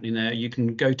that's happening there, you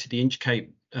can go to the Inchcape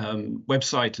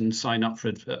website and sign up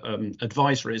for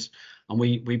advisories, and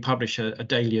we publish a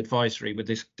daily advisory with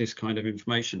this kind of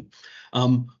information.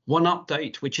 One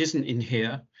update which isn't in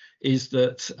here is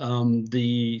that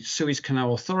the Suez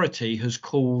Canal Authority has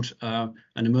called an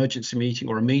emergency meeting,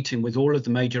 or a meeting with all of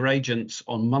the major agents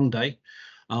on Monday,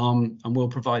 and we'll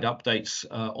provide updates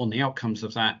on the outcomes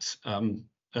of that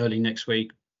early next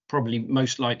week, probably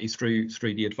most likely through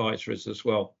the advisories as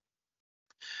well.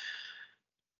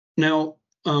 Now,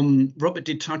 Robert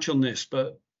did touch on this,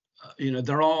 but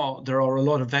there are a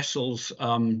lot of vessels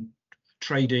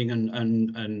trading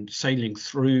and sailing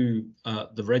through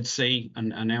the Red Sea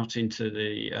and out into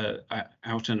the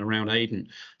out and around Aden.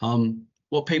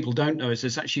 What people don't know is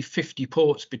there's actually 50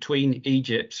 ports between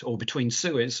Egypt, or between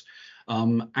Suez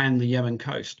and the Yemen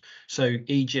coast. So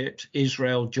Egypt,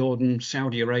 Israel, Jordan,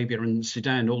 Saudi Arabia, and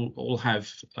Sudan all have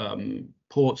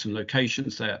ports and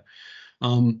locations there.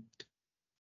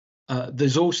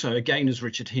 There's also, again, as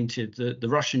Richard hinted, the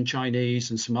Russian,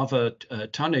 Chinese, and some other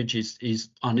tonnage is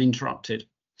uninterrupted.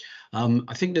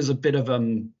 I think there's a bit of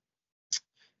a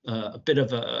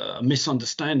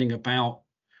misunderstanding about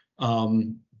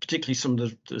particularly some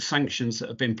of the sanctions that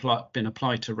have been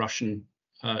applied to Russian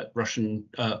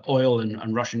oil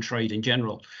and Russian trade in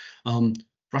general.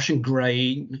 Russian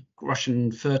grain,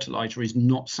 Russian fertilizer is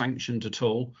not sanctioned at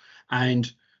all,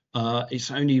 and it's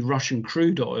only Russian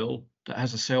crude oil that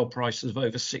has a sale price of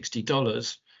over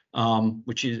 $60,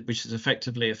 which is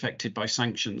effectively affected by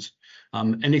sanctions.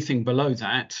 Anything below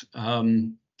that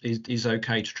is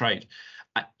okay to trade.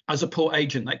 As a port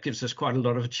agent, that gives us quite a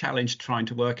lot of a challenge trying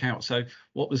to work out. So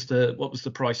what was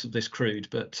the price of this crude?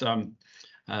 But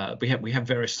we have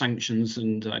various sanctions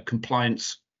and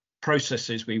compliance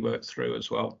processes we work through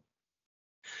as well.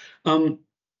 One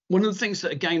of the things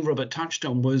that, again, Robert touched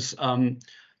on was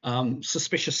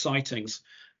suspicious sightings.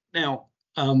 Now,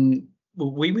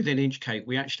 we within Inchcape,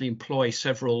 we actually employ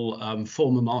several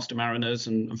former master mariners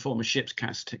and former ships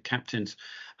captains.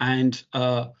 And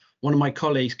one of my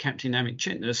colleagues, Captain Amit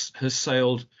Chitnis, has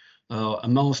sailed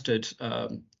and mastered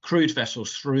crude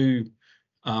vessels through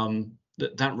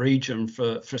that region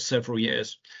for several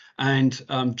years. And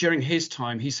during his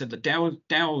time, he said that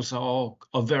dhows are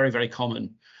very, very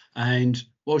common. And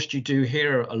whilst you do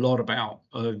hear a lot about,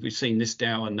 we've seen this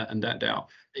dhow and that dhow,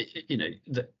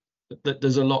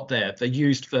 there's a lot there. They're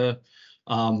used for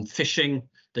fishing.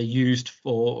 They're used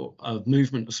for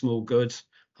movement of small goods.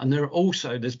 And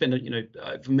there's been,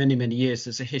 for many, many years,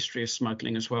 there's a history of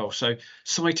smuggling as well. So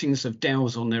sightings of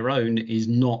dhows on their own is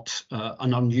not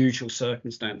an unusual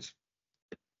circumstance.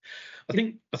 I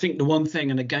think the one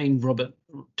thing, and again, Robert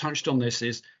touched on this,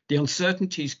 is the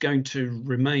uncertainty is going to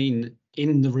remain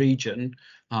in the region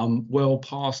well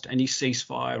past any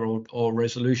ceasefire or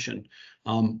resolution,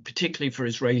 particularly for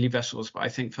Israeli vessels. But I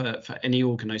think for any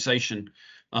organisation,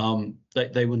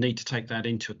 they will need to take that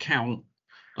into account.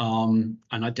 And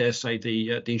I dare say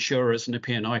the insurers and the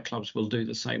P&I clubs will do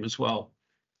the same as well.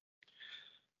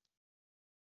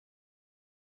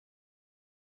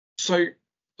 So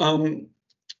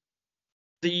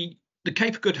the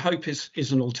Cape of Good Hope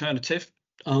is an alternative.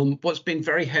 What's been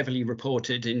very heavily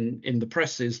reported in the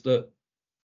press is that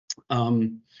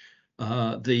the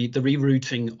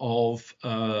rerouting of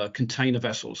container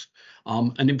vessels,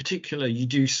 and in particular, you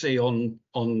do see on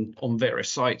various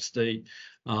sites the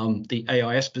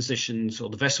AIS positions or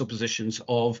the vessel positions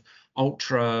of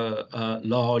ultra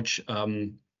large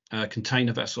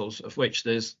container vessels, of which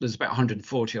there's about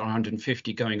 140 or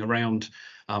 150 going around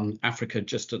Africa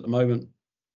just at the moment.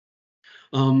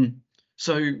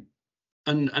 So,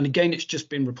 and again, it's just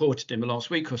been reported in the last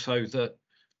week or so that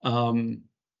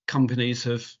companies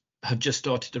have just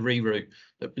started to reroute.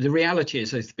 The reality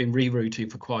is they've been rerouting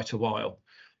for quite a while,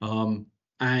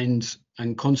 and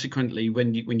consequently,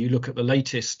 when you look at the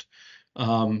latest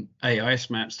AIS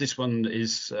maps, this one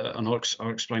is, and I'll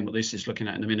explain what this is looking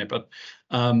at in a minute, but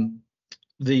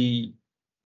they've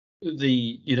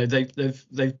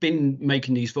been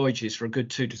making these voyages for a good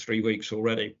 2 to 3 weeks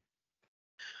already.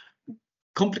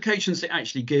 Complications it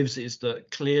actually gives is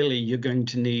that clearly you're going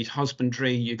to need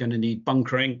husbandry, you're going to need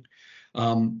bunkering,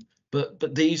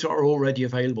 but these are already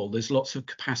available. There's lots of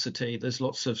capacity, there's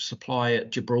lots of supply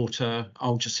at Gibraltar,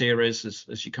 Algeciras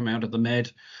as you come out of the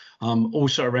Med,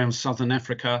 also around southern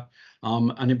Africa,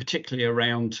 and in particularly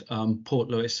around Port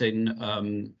Louis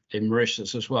in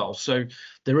Mauritius as well. So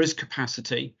there is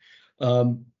capacity,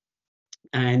 and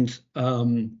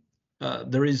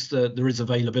there is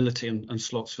availability and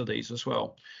slots for these as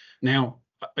well. Now,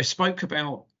 I spoke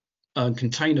about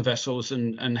container vessels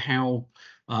and how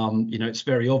it's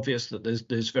very obvious that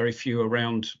there's very few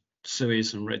around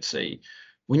Suez and Red Sea.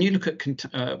 When you look at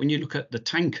the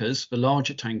tankers, the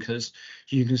larger tankers,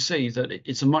 you can see that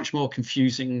it's a much more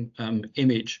confusing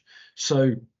image.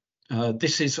 So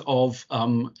this is of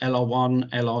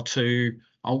LR1, LR2,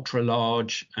 ultra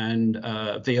large and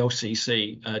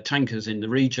VLCC tankers in the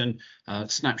region.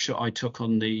 Snapshot I took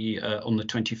on the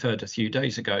 23rd a few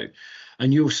days ago,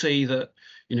 and you'll see that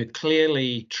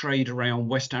clearly trade around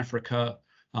West Africa,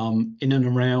 in and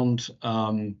around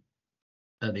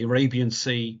the Arabian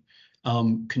Sea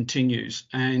continues,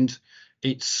 and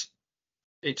it's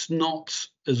it's not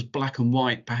as black and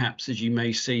white, perhaps, as you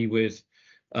may see with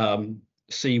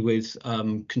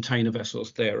container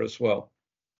vessels there as well.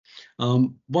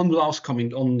 One last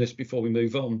comment on this before we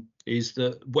move on is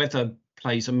that weather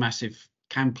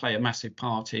can play a massive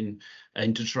part in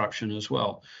disruption as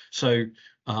well. So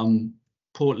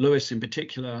Port Louis in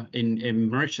particular in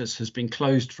Mauritius has been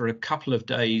closed for a couple of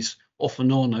days off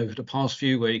and on over the past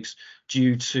few weeks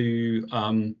due to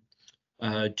some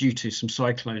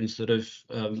cyclones that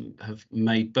have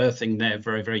made berthing there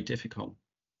very, very difficult.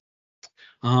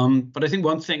 But I think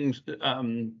one thing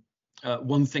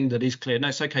that is clear. No,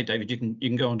 it's okay, David. You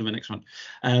can go on to the next one.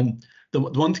 The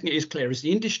one thing that is clear is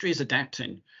the industry is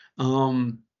adapting.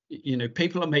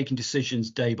 People are making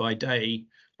decisions day by day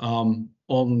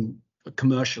on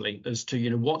commercially as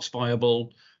to what's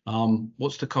viable,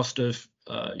 what's the cost of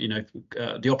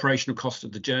the operational cost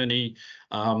of the journey,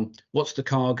 what's the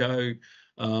cargo,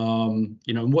 and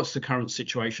what's the current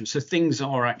situation. So things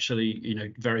are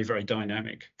actually very, very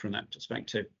dynamic from that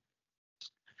perspective.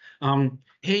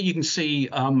 Here you can see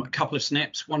a couple of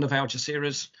snaps, one of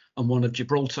Algeciras and one of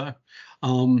Gibraltar.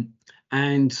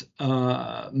 And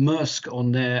Maersk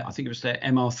on their, I think it was their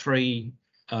MR3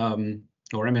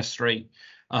 or MS3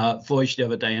 voyage the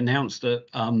other day announced that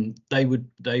they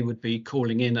would be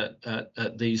calling in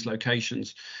at these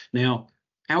locations. Now,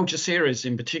 Algeciras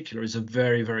in particular is a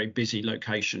very, very busy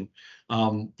location.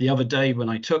 The other day when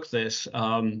I took this,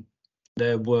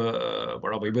 there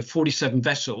were 47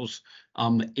 vessels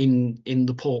in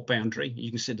the port boundary.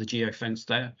 You can see the geofence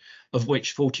there, of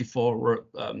which 47 were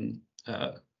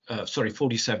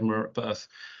at berth.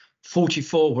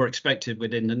 44 were expected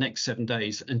within the next 7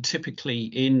 days, and typically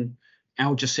in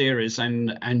Algeciras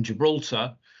and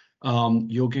Gibraltar,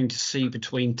 you're going to see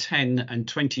between 10 and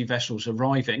 20 vessels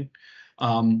arriving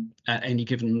at any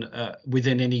given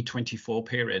within any 24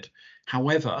 period.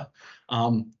 However,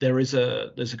 there's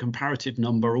a comparative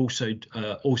number also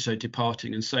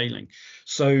departing and sailing.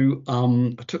 So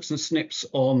I took some snips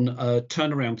on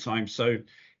turnaround time. So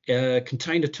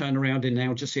container turnaround in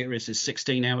Algeciras is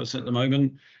 16 hours at the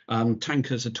moment.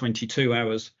 Tankers are 22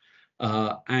 hours.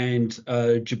 And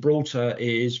Gibraltar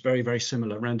is very, very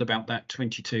similar, around about that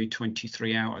 22,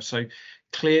 23 hours. So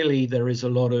clearly there is a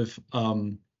lot of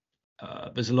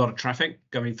traffic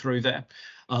going through there.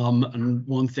 And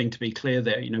one thing to be clear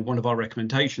there, one of our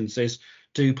recommendations is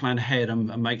do plan ahead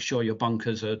and make sure your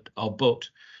bunkers are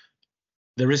booked.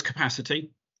 There is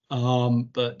capacity,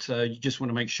 but you just want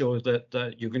to make sure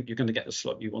that you're going to get the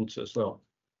slot you want as well.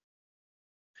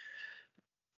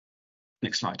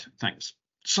 Next slide, thanks.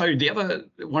 So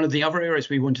one of the other areas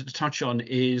we wanted to touch on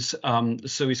is the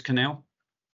Suez Canal.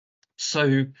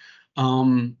 So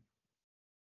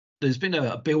there's been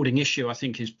a building issue, I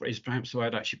think is perhaps the way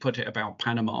I'd actually put it, about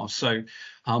Panama. So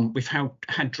we've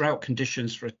had drought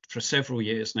conditions for several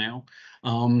years now.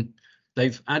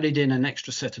 They've added in an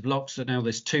extra set of locks, so now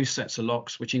there's 2 sets of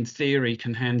locks, which in theory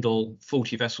can handle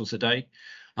 40 vessels a day.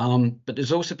 But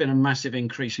there's also been a massive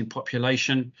increase in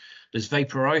population. There's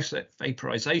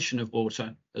vaporization of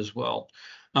water as well.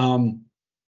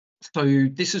 So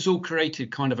this has all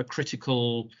created kind of a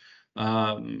critical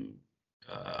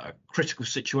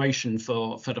situation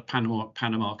for the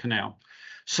Panama Canal.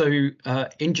 So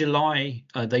in July,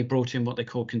 they brought in what they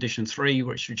call Condition 3,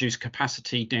 which reduced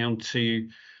capacity down to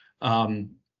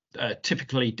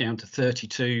typically down to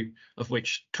 32, of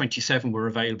which 27 were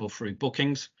available through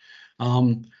bookings.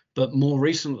 But more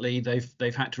recently,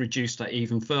 they've had to reduce that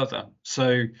even further.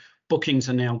 So bookings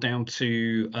are now down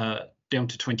to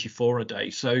 24 a day.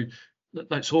 So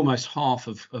that's almost half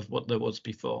of what there was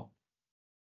before.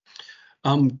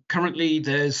 Currently,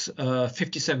 there's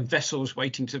 57 vessels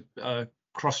waiting to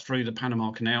cross through the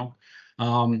Panama Canal.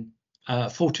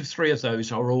 43 of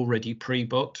those are already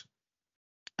pre-booked.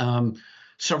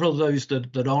 Several of those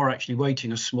that are actually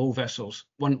waiting are small vessels.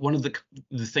 One of the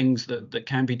things that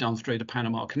can be done through the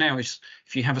Panama Canal is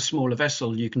if you have a smaller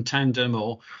vessel, you can tandem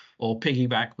or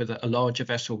piggyback with a larger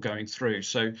vessel going through.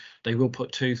 So they will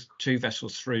put two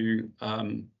vessels through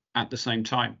at the same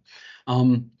time.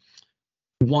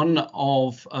 One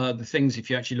of the things,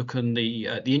 if you actually look on the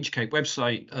Inchcape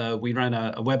website, we ran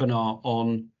a webinar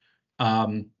on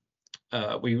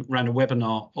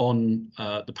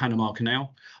the Panama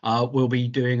Canal. We'll be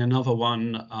doing another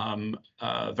one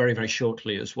very, very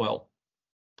shortly as well.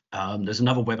 There's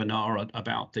another webinar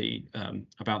about the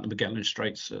Magellan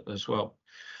Straits as well.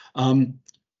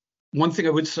 One thing I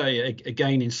would say,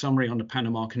 again, in summary on the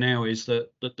Panama Canal, is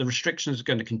that the restrictions are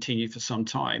going to continue for some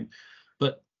time,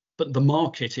 but the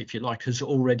market, if you like, has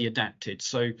already adapted.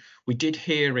 So we did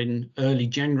hear in early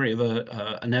January of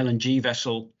an LNG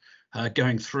vessel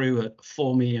going through at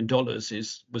 $4 million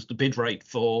was the bid rate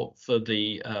for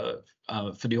the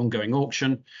ongoing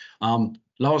auction.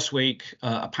 Last week,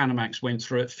 a Panamax went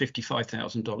through at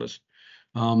 $55,000.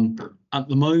 At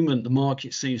the moment, the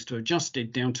market seems to have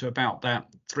adjusted down to about that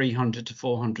 $300,000 to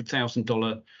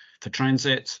 $400,000 for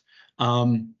transits.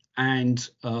 And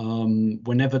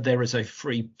whenever there is a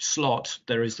free slot,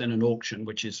 there is then an auction,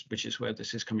 which is where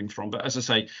this is coming from. But as I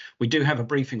say, we do have a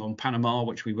briefing on Panama,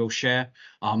 which we will share,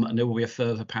 and there will be a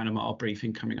further Panama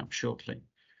briefing coming up shortly. Do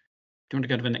you want to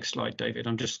go to the next slide, David?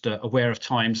 I'm just aware of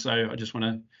time, so I just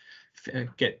want to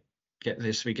get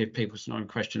this. We give people some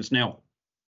questions now.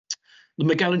 The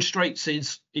Magellan Straits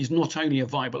is not only a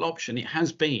viable option, it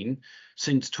has been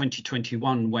since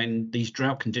 2021 when these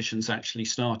drought conditions actually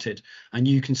started. And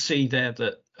you can see there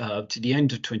that to the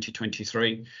end of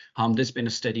 2023, there's been a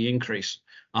steady increase.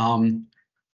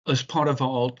 As part of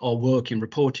our work in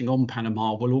reporting on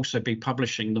Panama, we'll also be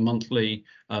publishing the monthly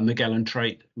Magellan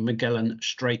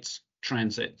Straits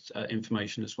transit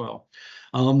information as well.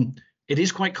 It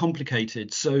is quite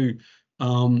complicated. So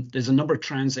there's a number of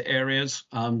transit areas.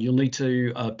 You'll need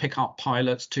to pick up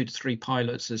pilots, 2 to 3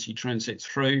 pilots as you transit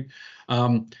through.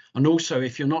 And also,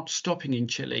 if you're not stopping in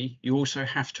Chile, you also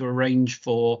have to arrange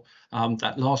for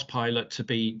that last pilot to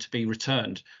be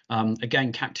returned.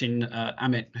 Again, Captain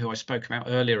Amit, who I spoke about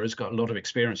earlier, has got a lot of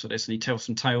experience with this, and he tells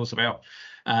some tales about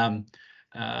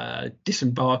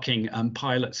disembarking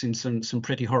pilots in some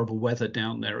pretty horrible weather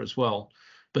down there as well.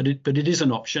 But it is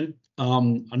an option.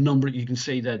 A number, you can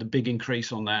see there the big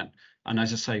increase on that, and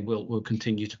as I say, we'll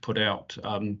continue to put out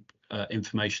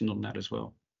information on that as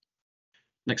well.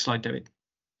 Next slide, David.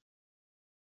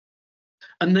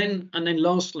 And then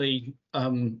lastly,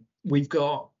 we've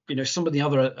got some of the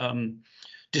other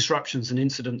disruptions and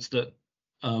incidents that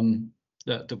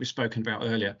we've spoken about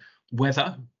earlier.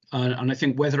 Weather, and I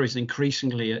think weather is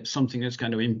increasingly something that's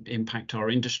going to impact our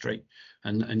industry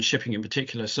and shipping in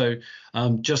particular. So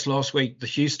just last week, the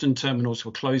Houston terminals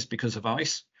were closed because of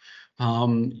ice.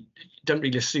 Don't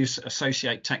really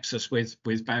associate Texas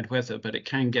with bad weather, but it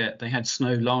can get. They had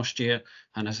snow last year,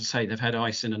 and as I say, they've had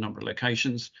ice in a number of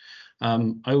locations.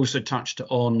 I also touched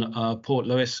on Port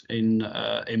Louis in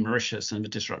Mauritius and the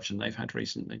disruption they've had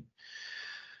recently.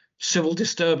 Civil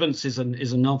disturbance is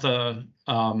another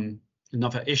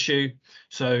issue.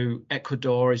 So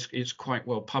Ecuador is quite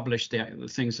well published, the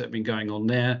things that have been going on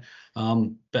there.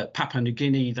 But Papua New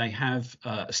Guinea, they have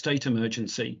a state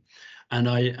emergency. And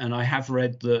I have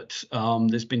read that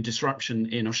there's been disruption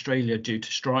in Australia due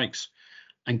to strikes.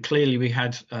 And clearly we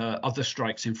had other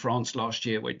strikes in France last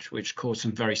year, which caused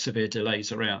some very severe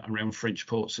delays around French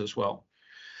ports as well.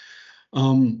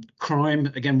 Crime,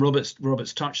 again,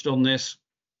 Robert's touched on this.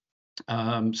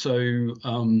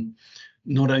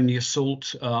 Not only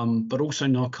assault, but also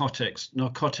narcotics.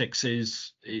 Narcotics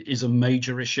is a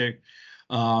major issue.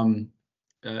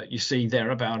 You see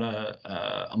there about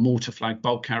a Malta flag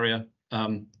bulk carrier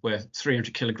where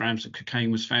 300 kilograms of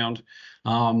cocaine was found.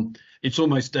 It's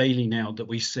almost daily now that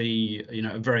we see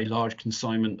a very large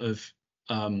consignment of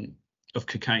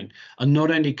cocaine, and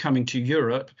not only coming to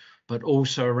Europe, but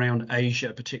also around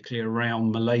Asia, particularly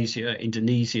around Malaysia,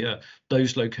 Indonesia,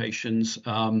 those locations,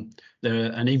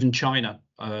 and even China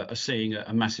are seeing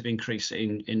a massive increase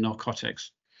in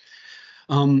narcotics.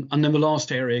 And then the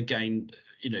last area, again,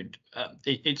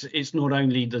 it's not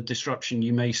only the disruption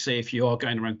you may see if you are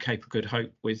going around Cape of Good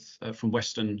Hope from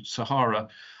Western Sahara,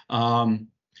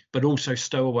 but also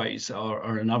stowaways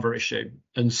are another issue.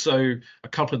 And so a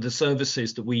couple of the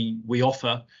services that we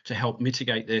offer to help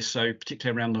mitigate this, so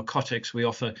particularly around narcotics, we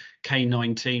offer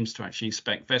K9 teams to actually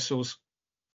inspect vessels.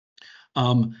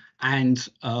 And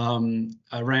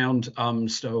around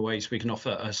stowaways, we can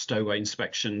offer stowaway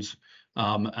inspections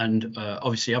and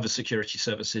obviously other security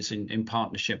services in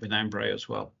partnership with Ambrey as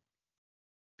well.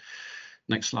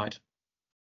 Next slide.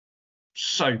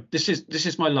 So this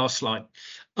is my last slide.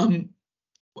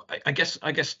 I guess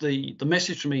the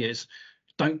message for me is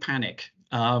don't panic.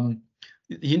 The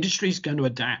industry is going to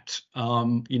adapt.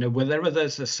 Wherever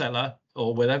there's a seller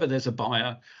or wherever there's a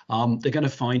buyer, they're going to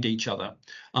find each other.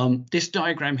 This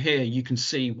diagram here, you can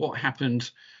see what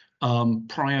happened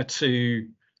prior to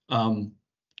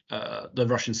the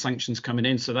Russian sanctions coming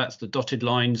in. So that's the dotted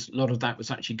lines. A lot of that was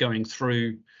actually going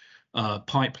through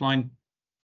pipeline.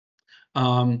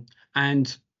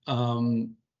 And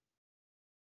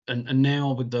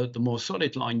now with the more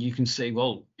solid line, you can see,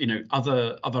 well,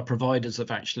 other providers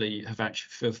have actually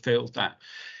fulfilled that.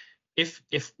 If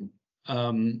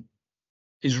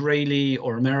Israeli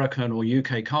or American or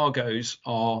UK cargoes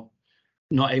are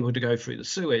not able to go through the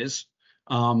Suez,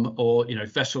 or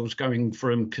vessels going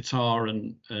from Qatar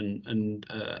and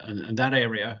that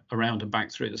area around and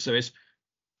back through the Suez,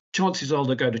 chances are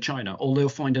they'll go to China, or they'll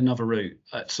find another route.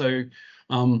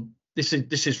 This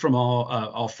is from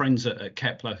our friends at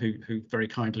Kepler who very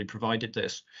kindly provided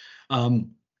this. The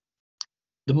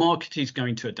market is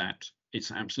going to adapt.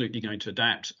 It's absolutely going to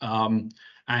adapt, and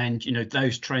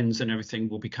those trends and everything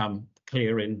will become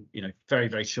clear in very,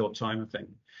 very short time, I think.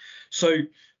 So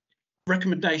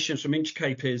recommendations from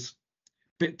Inchcape is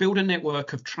build a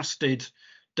network of trusted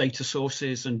data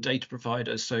sources and data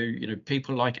providers. So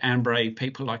people like Ambrey,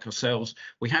 people like ourselves,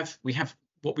 we have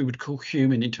what we would call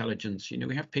human intelligence.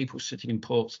 We have people sitting in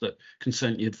ports that can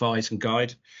certainly advise and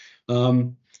guide.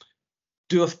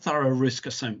 Do a thorough risk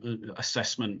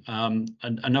assessment.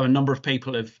 And I know a number of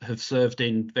people have served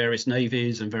in various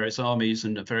navies and various armies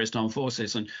and various armed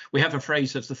forces, and we have a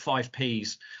phrase of the 5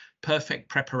 Ps. Perfect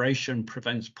preparation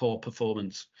prevents poor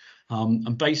performance.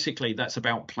 And basically that's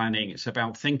about planning. It's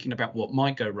about thinking about what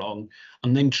might go wrong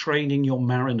and then training your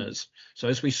mariners. So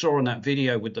as we saw in that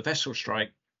video with the vessel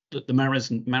strike, that the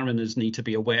mariners need to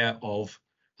be aware of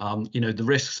the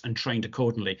risks and trained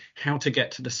accordingly, how to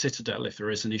get to the citadel if there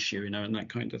is an issue, and that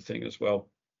kind of thing as well.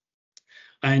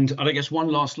 And I guess one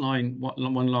last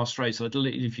phrase I'd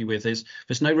leave you with is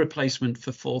there's no replacement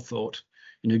for forethought.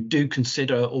 Do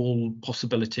consider all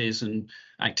possibilities and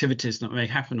activities that may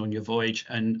happen on your voyage,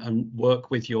 and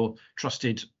work with your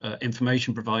trusted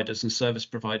information providers and service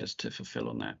providers to fulfill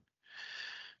on that.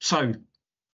 So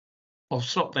I'll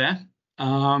stop there.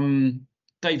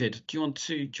 David, do you want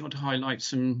to highlight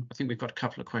some? I think we've got a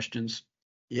couple of questions.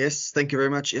 Yes, thank you very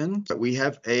much, Ian. We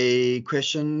have a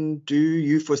question. Do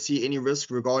you foresee any risk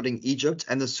regarding Egypt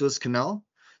and the Suez Canal?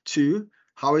 2,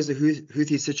 how is the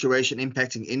Houthi situation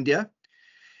impacting India?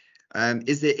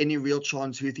 Is there any real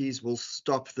chance Houthis will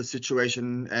stop the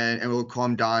situation and will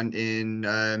calm down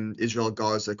in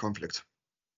Israel-Gaza conflict?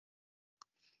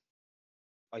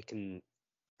 I can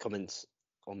comment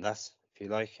on that if you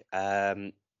like.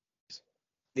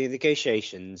 The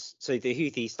negotiations, so the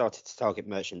Houthis started to target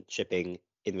merchant shipping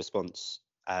in response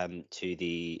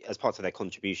as part of their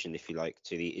contribution, if you like,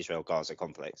 to the Israel-Gaza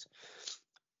conflict.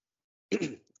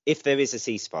 If there is a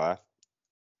ceasefire,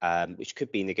 which could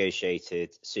be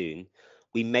negotiated soon,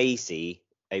 we may see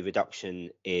a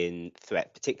reduction in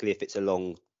threat, particularly if it's a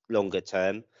longer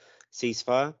term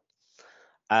ceasefire.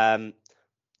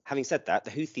 Having said that,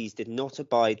 the Houthis did not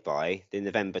abide by the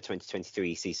November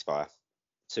 2023 ceasefire,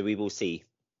 so we will see.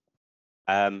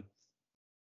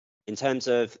 In terms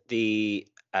of the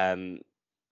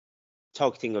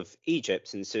targeting of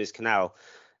Egypt and the Suez Canal,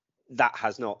 that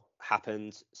has not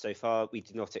happened so far. We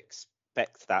do not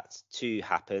expect that to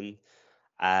happen.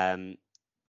 The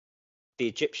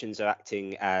Egyptians are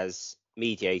acting as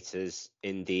mediators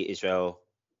in the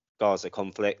Israel-Gaza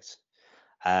conflict.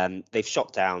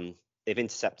 They've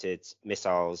intercepted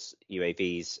missiles,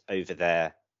 UAVs over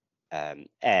their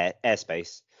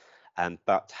airspace,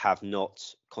 but have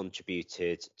not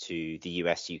contributed to the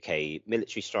US-UK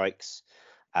military strikes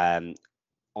on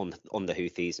the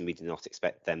Houthis, and we do not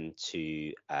expect them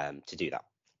to do that.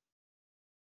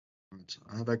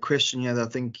 I have a question here that I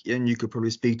think, Ian, you could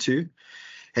probably speak to.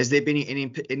 Has there been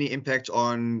any impact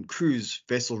on cruise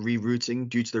vessel rerouting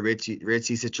due to the Red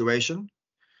Sea situation?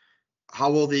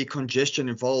 How will the congestion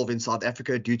evolve in South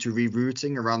Africa due to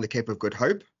rerouting around the Cape of Good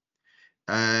Hope?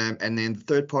 And then the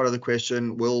third part of the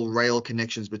question, will rail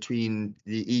connections between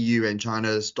the EU and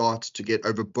China start to get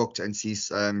overbooked and see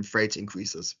freight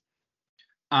increases?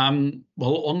 Well,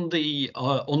 on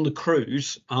the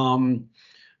cruise,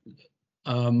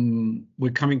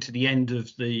 we're coming to the end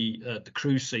of the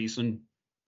cruise season.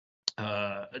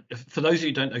 For those of you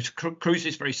who don't know, cruise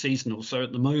is very seasonal. So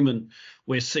at the moment,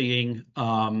 we're seeing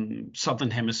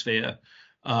Southern Hemisphere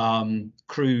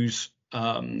cruise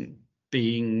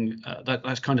being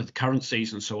that's kind of the current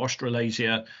season. So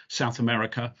Australasia, South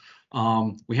America.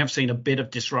 We have seen a bit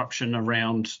of disruption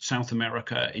around South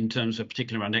America in terms of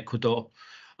particularly around Ecuador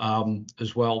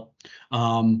as well.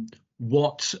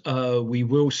 What we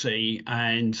will see,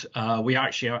 and we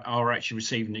actually are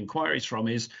receiving inquiries from,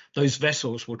 is those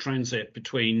vessels will transit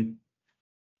between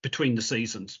the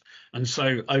seasons. And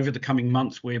so over the coming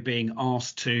months, we're being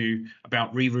asked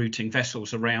about rerouting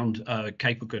vessels around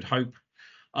Cape of Good Hope.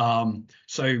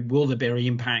 So will there be any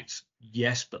impact?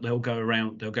 Yes, but they'll go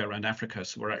around Africa.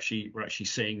 So we're actually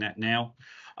seeing that now.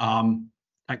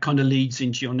 That kind of leads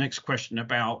into your next question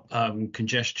about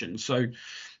congestion. So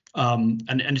and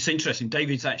it's interesting.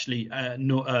 David's actually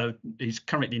he's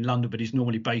currently in London, but he's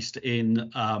normally based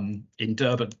in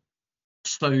Durban.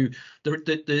 So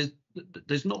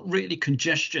there's not really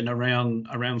congestion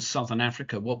around Southern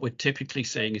Africa. What we're typically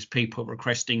seeing is people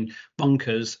requesting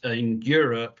bunkers in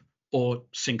Europe or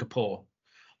Singapore,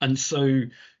 and so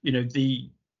there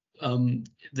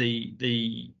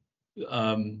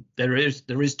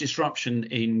is disruption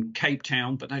in Cape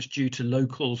Town, but that's due to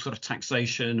local sort of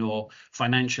taxation or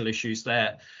financial issues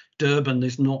there. Durban,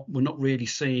 we're not really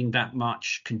seeing that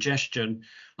much congestion,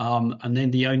 and then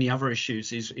the only other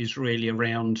issues is really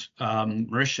around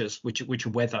Mauritius, which are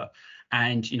weather,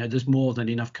 and there's more than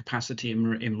enough capacity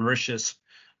in Mauritius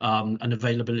and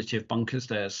availability of bunkers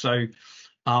there. So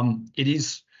it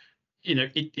is,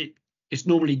 it's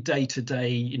normally day to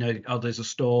day. There's a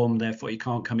storm, therefore you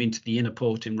can't come into the inner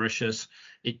port in Mauritius.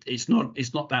 It's not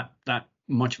that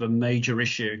much of a major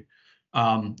issue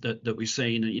that we've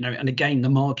seen, and again the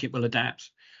market will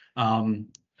adapt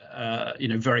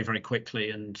very, very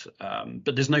quickly, and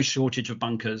but there's no shortage of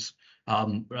bunkers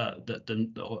of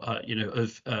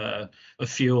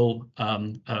fuel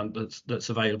that's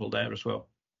available there as well.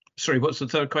 Sorry, what's the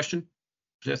third question?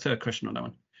 Was there a third question on that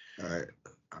one?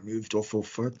 I moved off of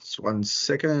foot. 1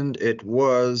 second. It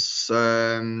was,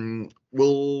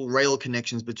 will rail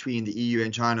connections between the EU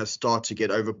and China start to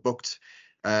get overbooked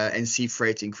and sea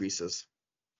freight increases?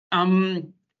 So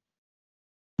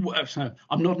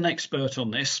I'm not an expert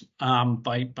on this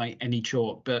by any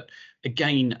chalk, but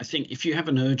again, I think if you have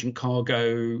an urgent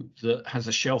cargo that has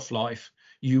a shelf life,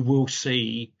 you will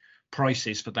see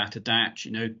prices for that adapt.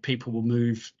 People will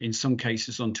move in some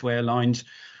cases onto airlines,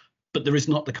 but there is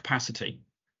not the capacity.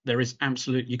 There is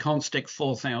absolutely, you can't stick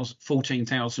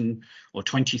 14,000 or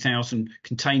 20,000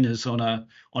 containers on a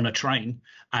train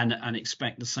and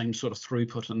expect the same sort of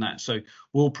throughput on that. So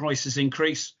will prices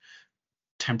increase?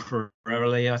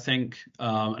 Temporarily, I think,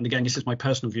 and again, this is my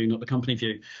personal view, not the company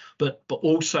view, but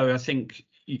also I think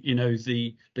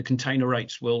the container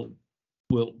rates will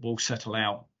settle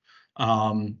out.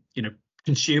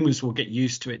 Consumers will get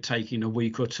used to it taking a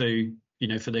week or two,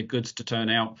 for their goods to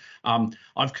turn out. I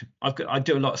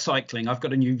do a lot of cycling. I've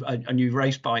got a new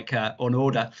race bike on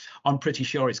order. I'm pretty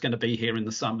sure it's going to be here in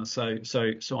the summer, so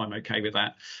I'm okay with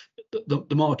that.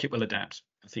 The market will adapt,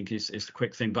 I think, is the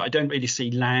quick thing, but I don't really see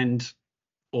land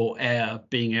or air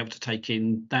being able to take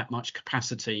in that much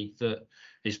capacity that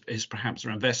is perhaps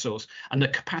around vessels, and the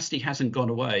capacity hasn't gone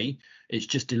away, it's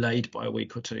just delayed by a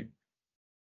week or two.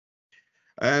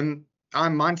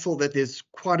 I'm mindful that there's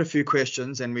quite a few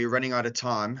questions and we're running out of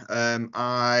time.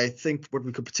 I think what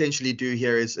we could potentially do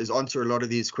here is answer a lot of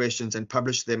these questions and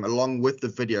publish them along with the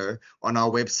video on our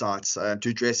websites to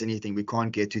address anything we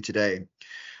can't get to today.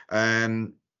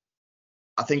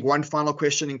 I think one final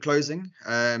question in closing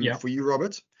for you,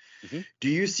 Robert. Mm-hmm. Do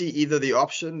you see either the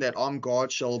option that armed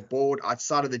guards shall board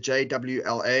outside of the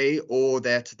JWLA, or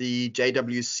that the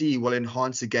JWC will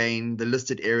enhance again the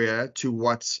listed area to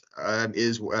what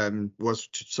was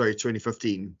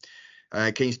 2015?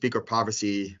 Can you speak of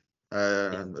piracy?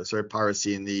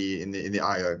 Piracy in the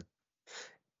IO.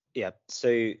 Yeah.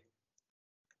 So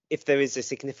if there is a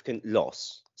significant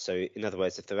loss, so in other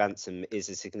words, if the ransom is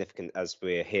as significant as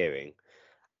we're hearing,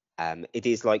 it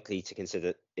is likely to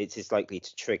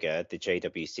trigger the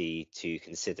JWC to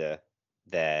consider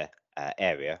their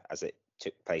area as it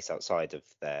took place outside of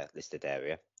their listed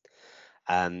area.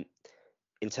 In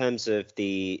terms of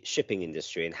the shipping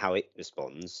industry and how it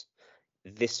responds,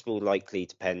 this will likely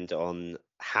depend on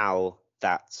how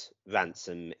that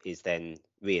ransom is then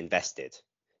reinvested.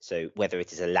 So whether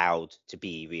it is allowed to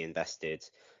be reinvested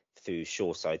through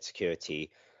shoreside security,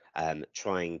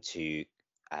 trying to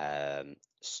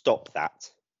stop that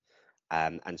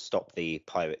and stop the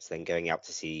pirates then going out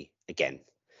to sea again.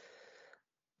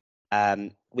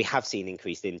 We have seen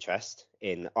increased interest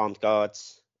in armed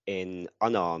guards, in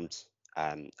unarmed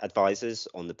advisors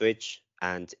on the bridge,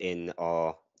 and in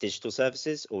our digital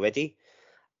services already.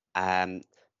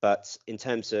 But in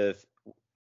terms of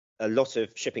a lot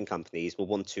of shipping companies will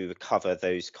want to recover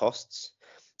those costs,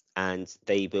 and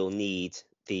they will need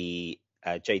the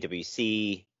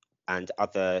JWC and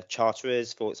other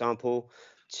charterers, for example,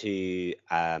 to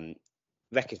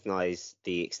recognise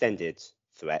the extended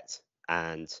threat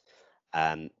and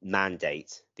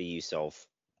mandate the use of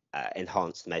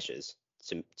enhanced measures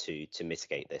to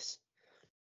mitigate this.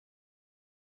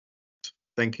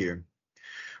 Thank you.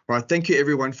 All right, thank you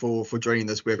everyone for joining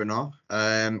this webinar.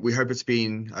 We hope it's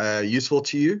been useful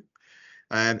to you.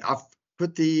 I've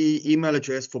put the email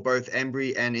address for both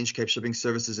Ambrey and Inchcape Shipping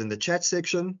Services in the chat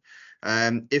section.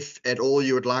 If at all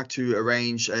you would like to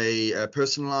arrange a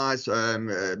personalized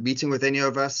meeting with any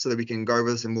of us so that we can go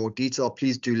over this in more detail,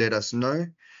 please do let us know.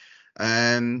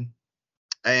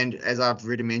 And as I've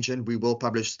already mentioned, we will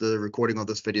publish the recording of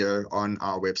this video on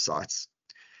our websites.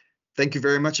 Thank you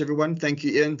very much, everyone. Thank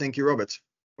you, Ian. Thank you, Robert.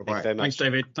 Bye-bye. Thank you very much. Thanks,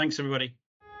 David. Thanks, everybody.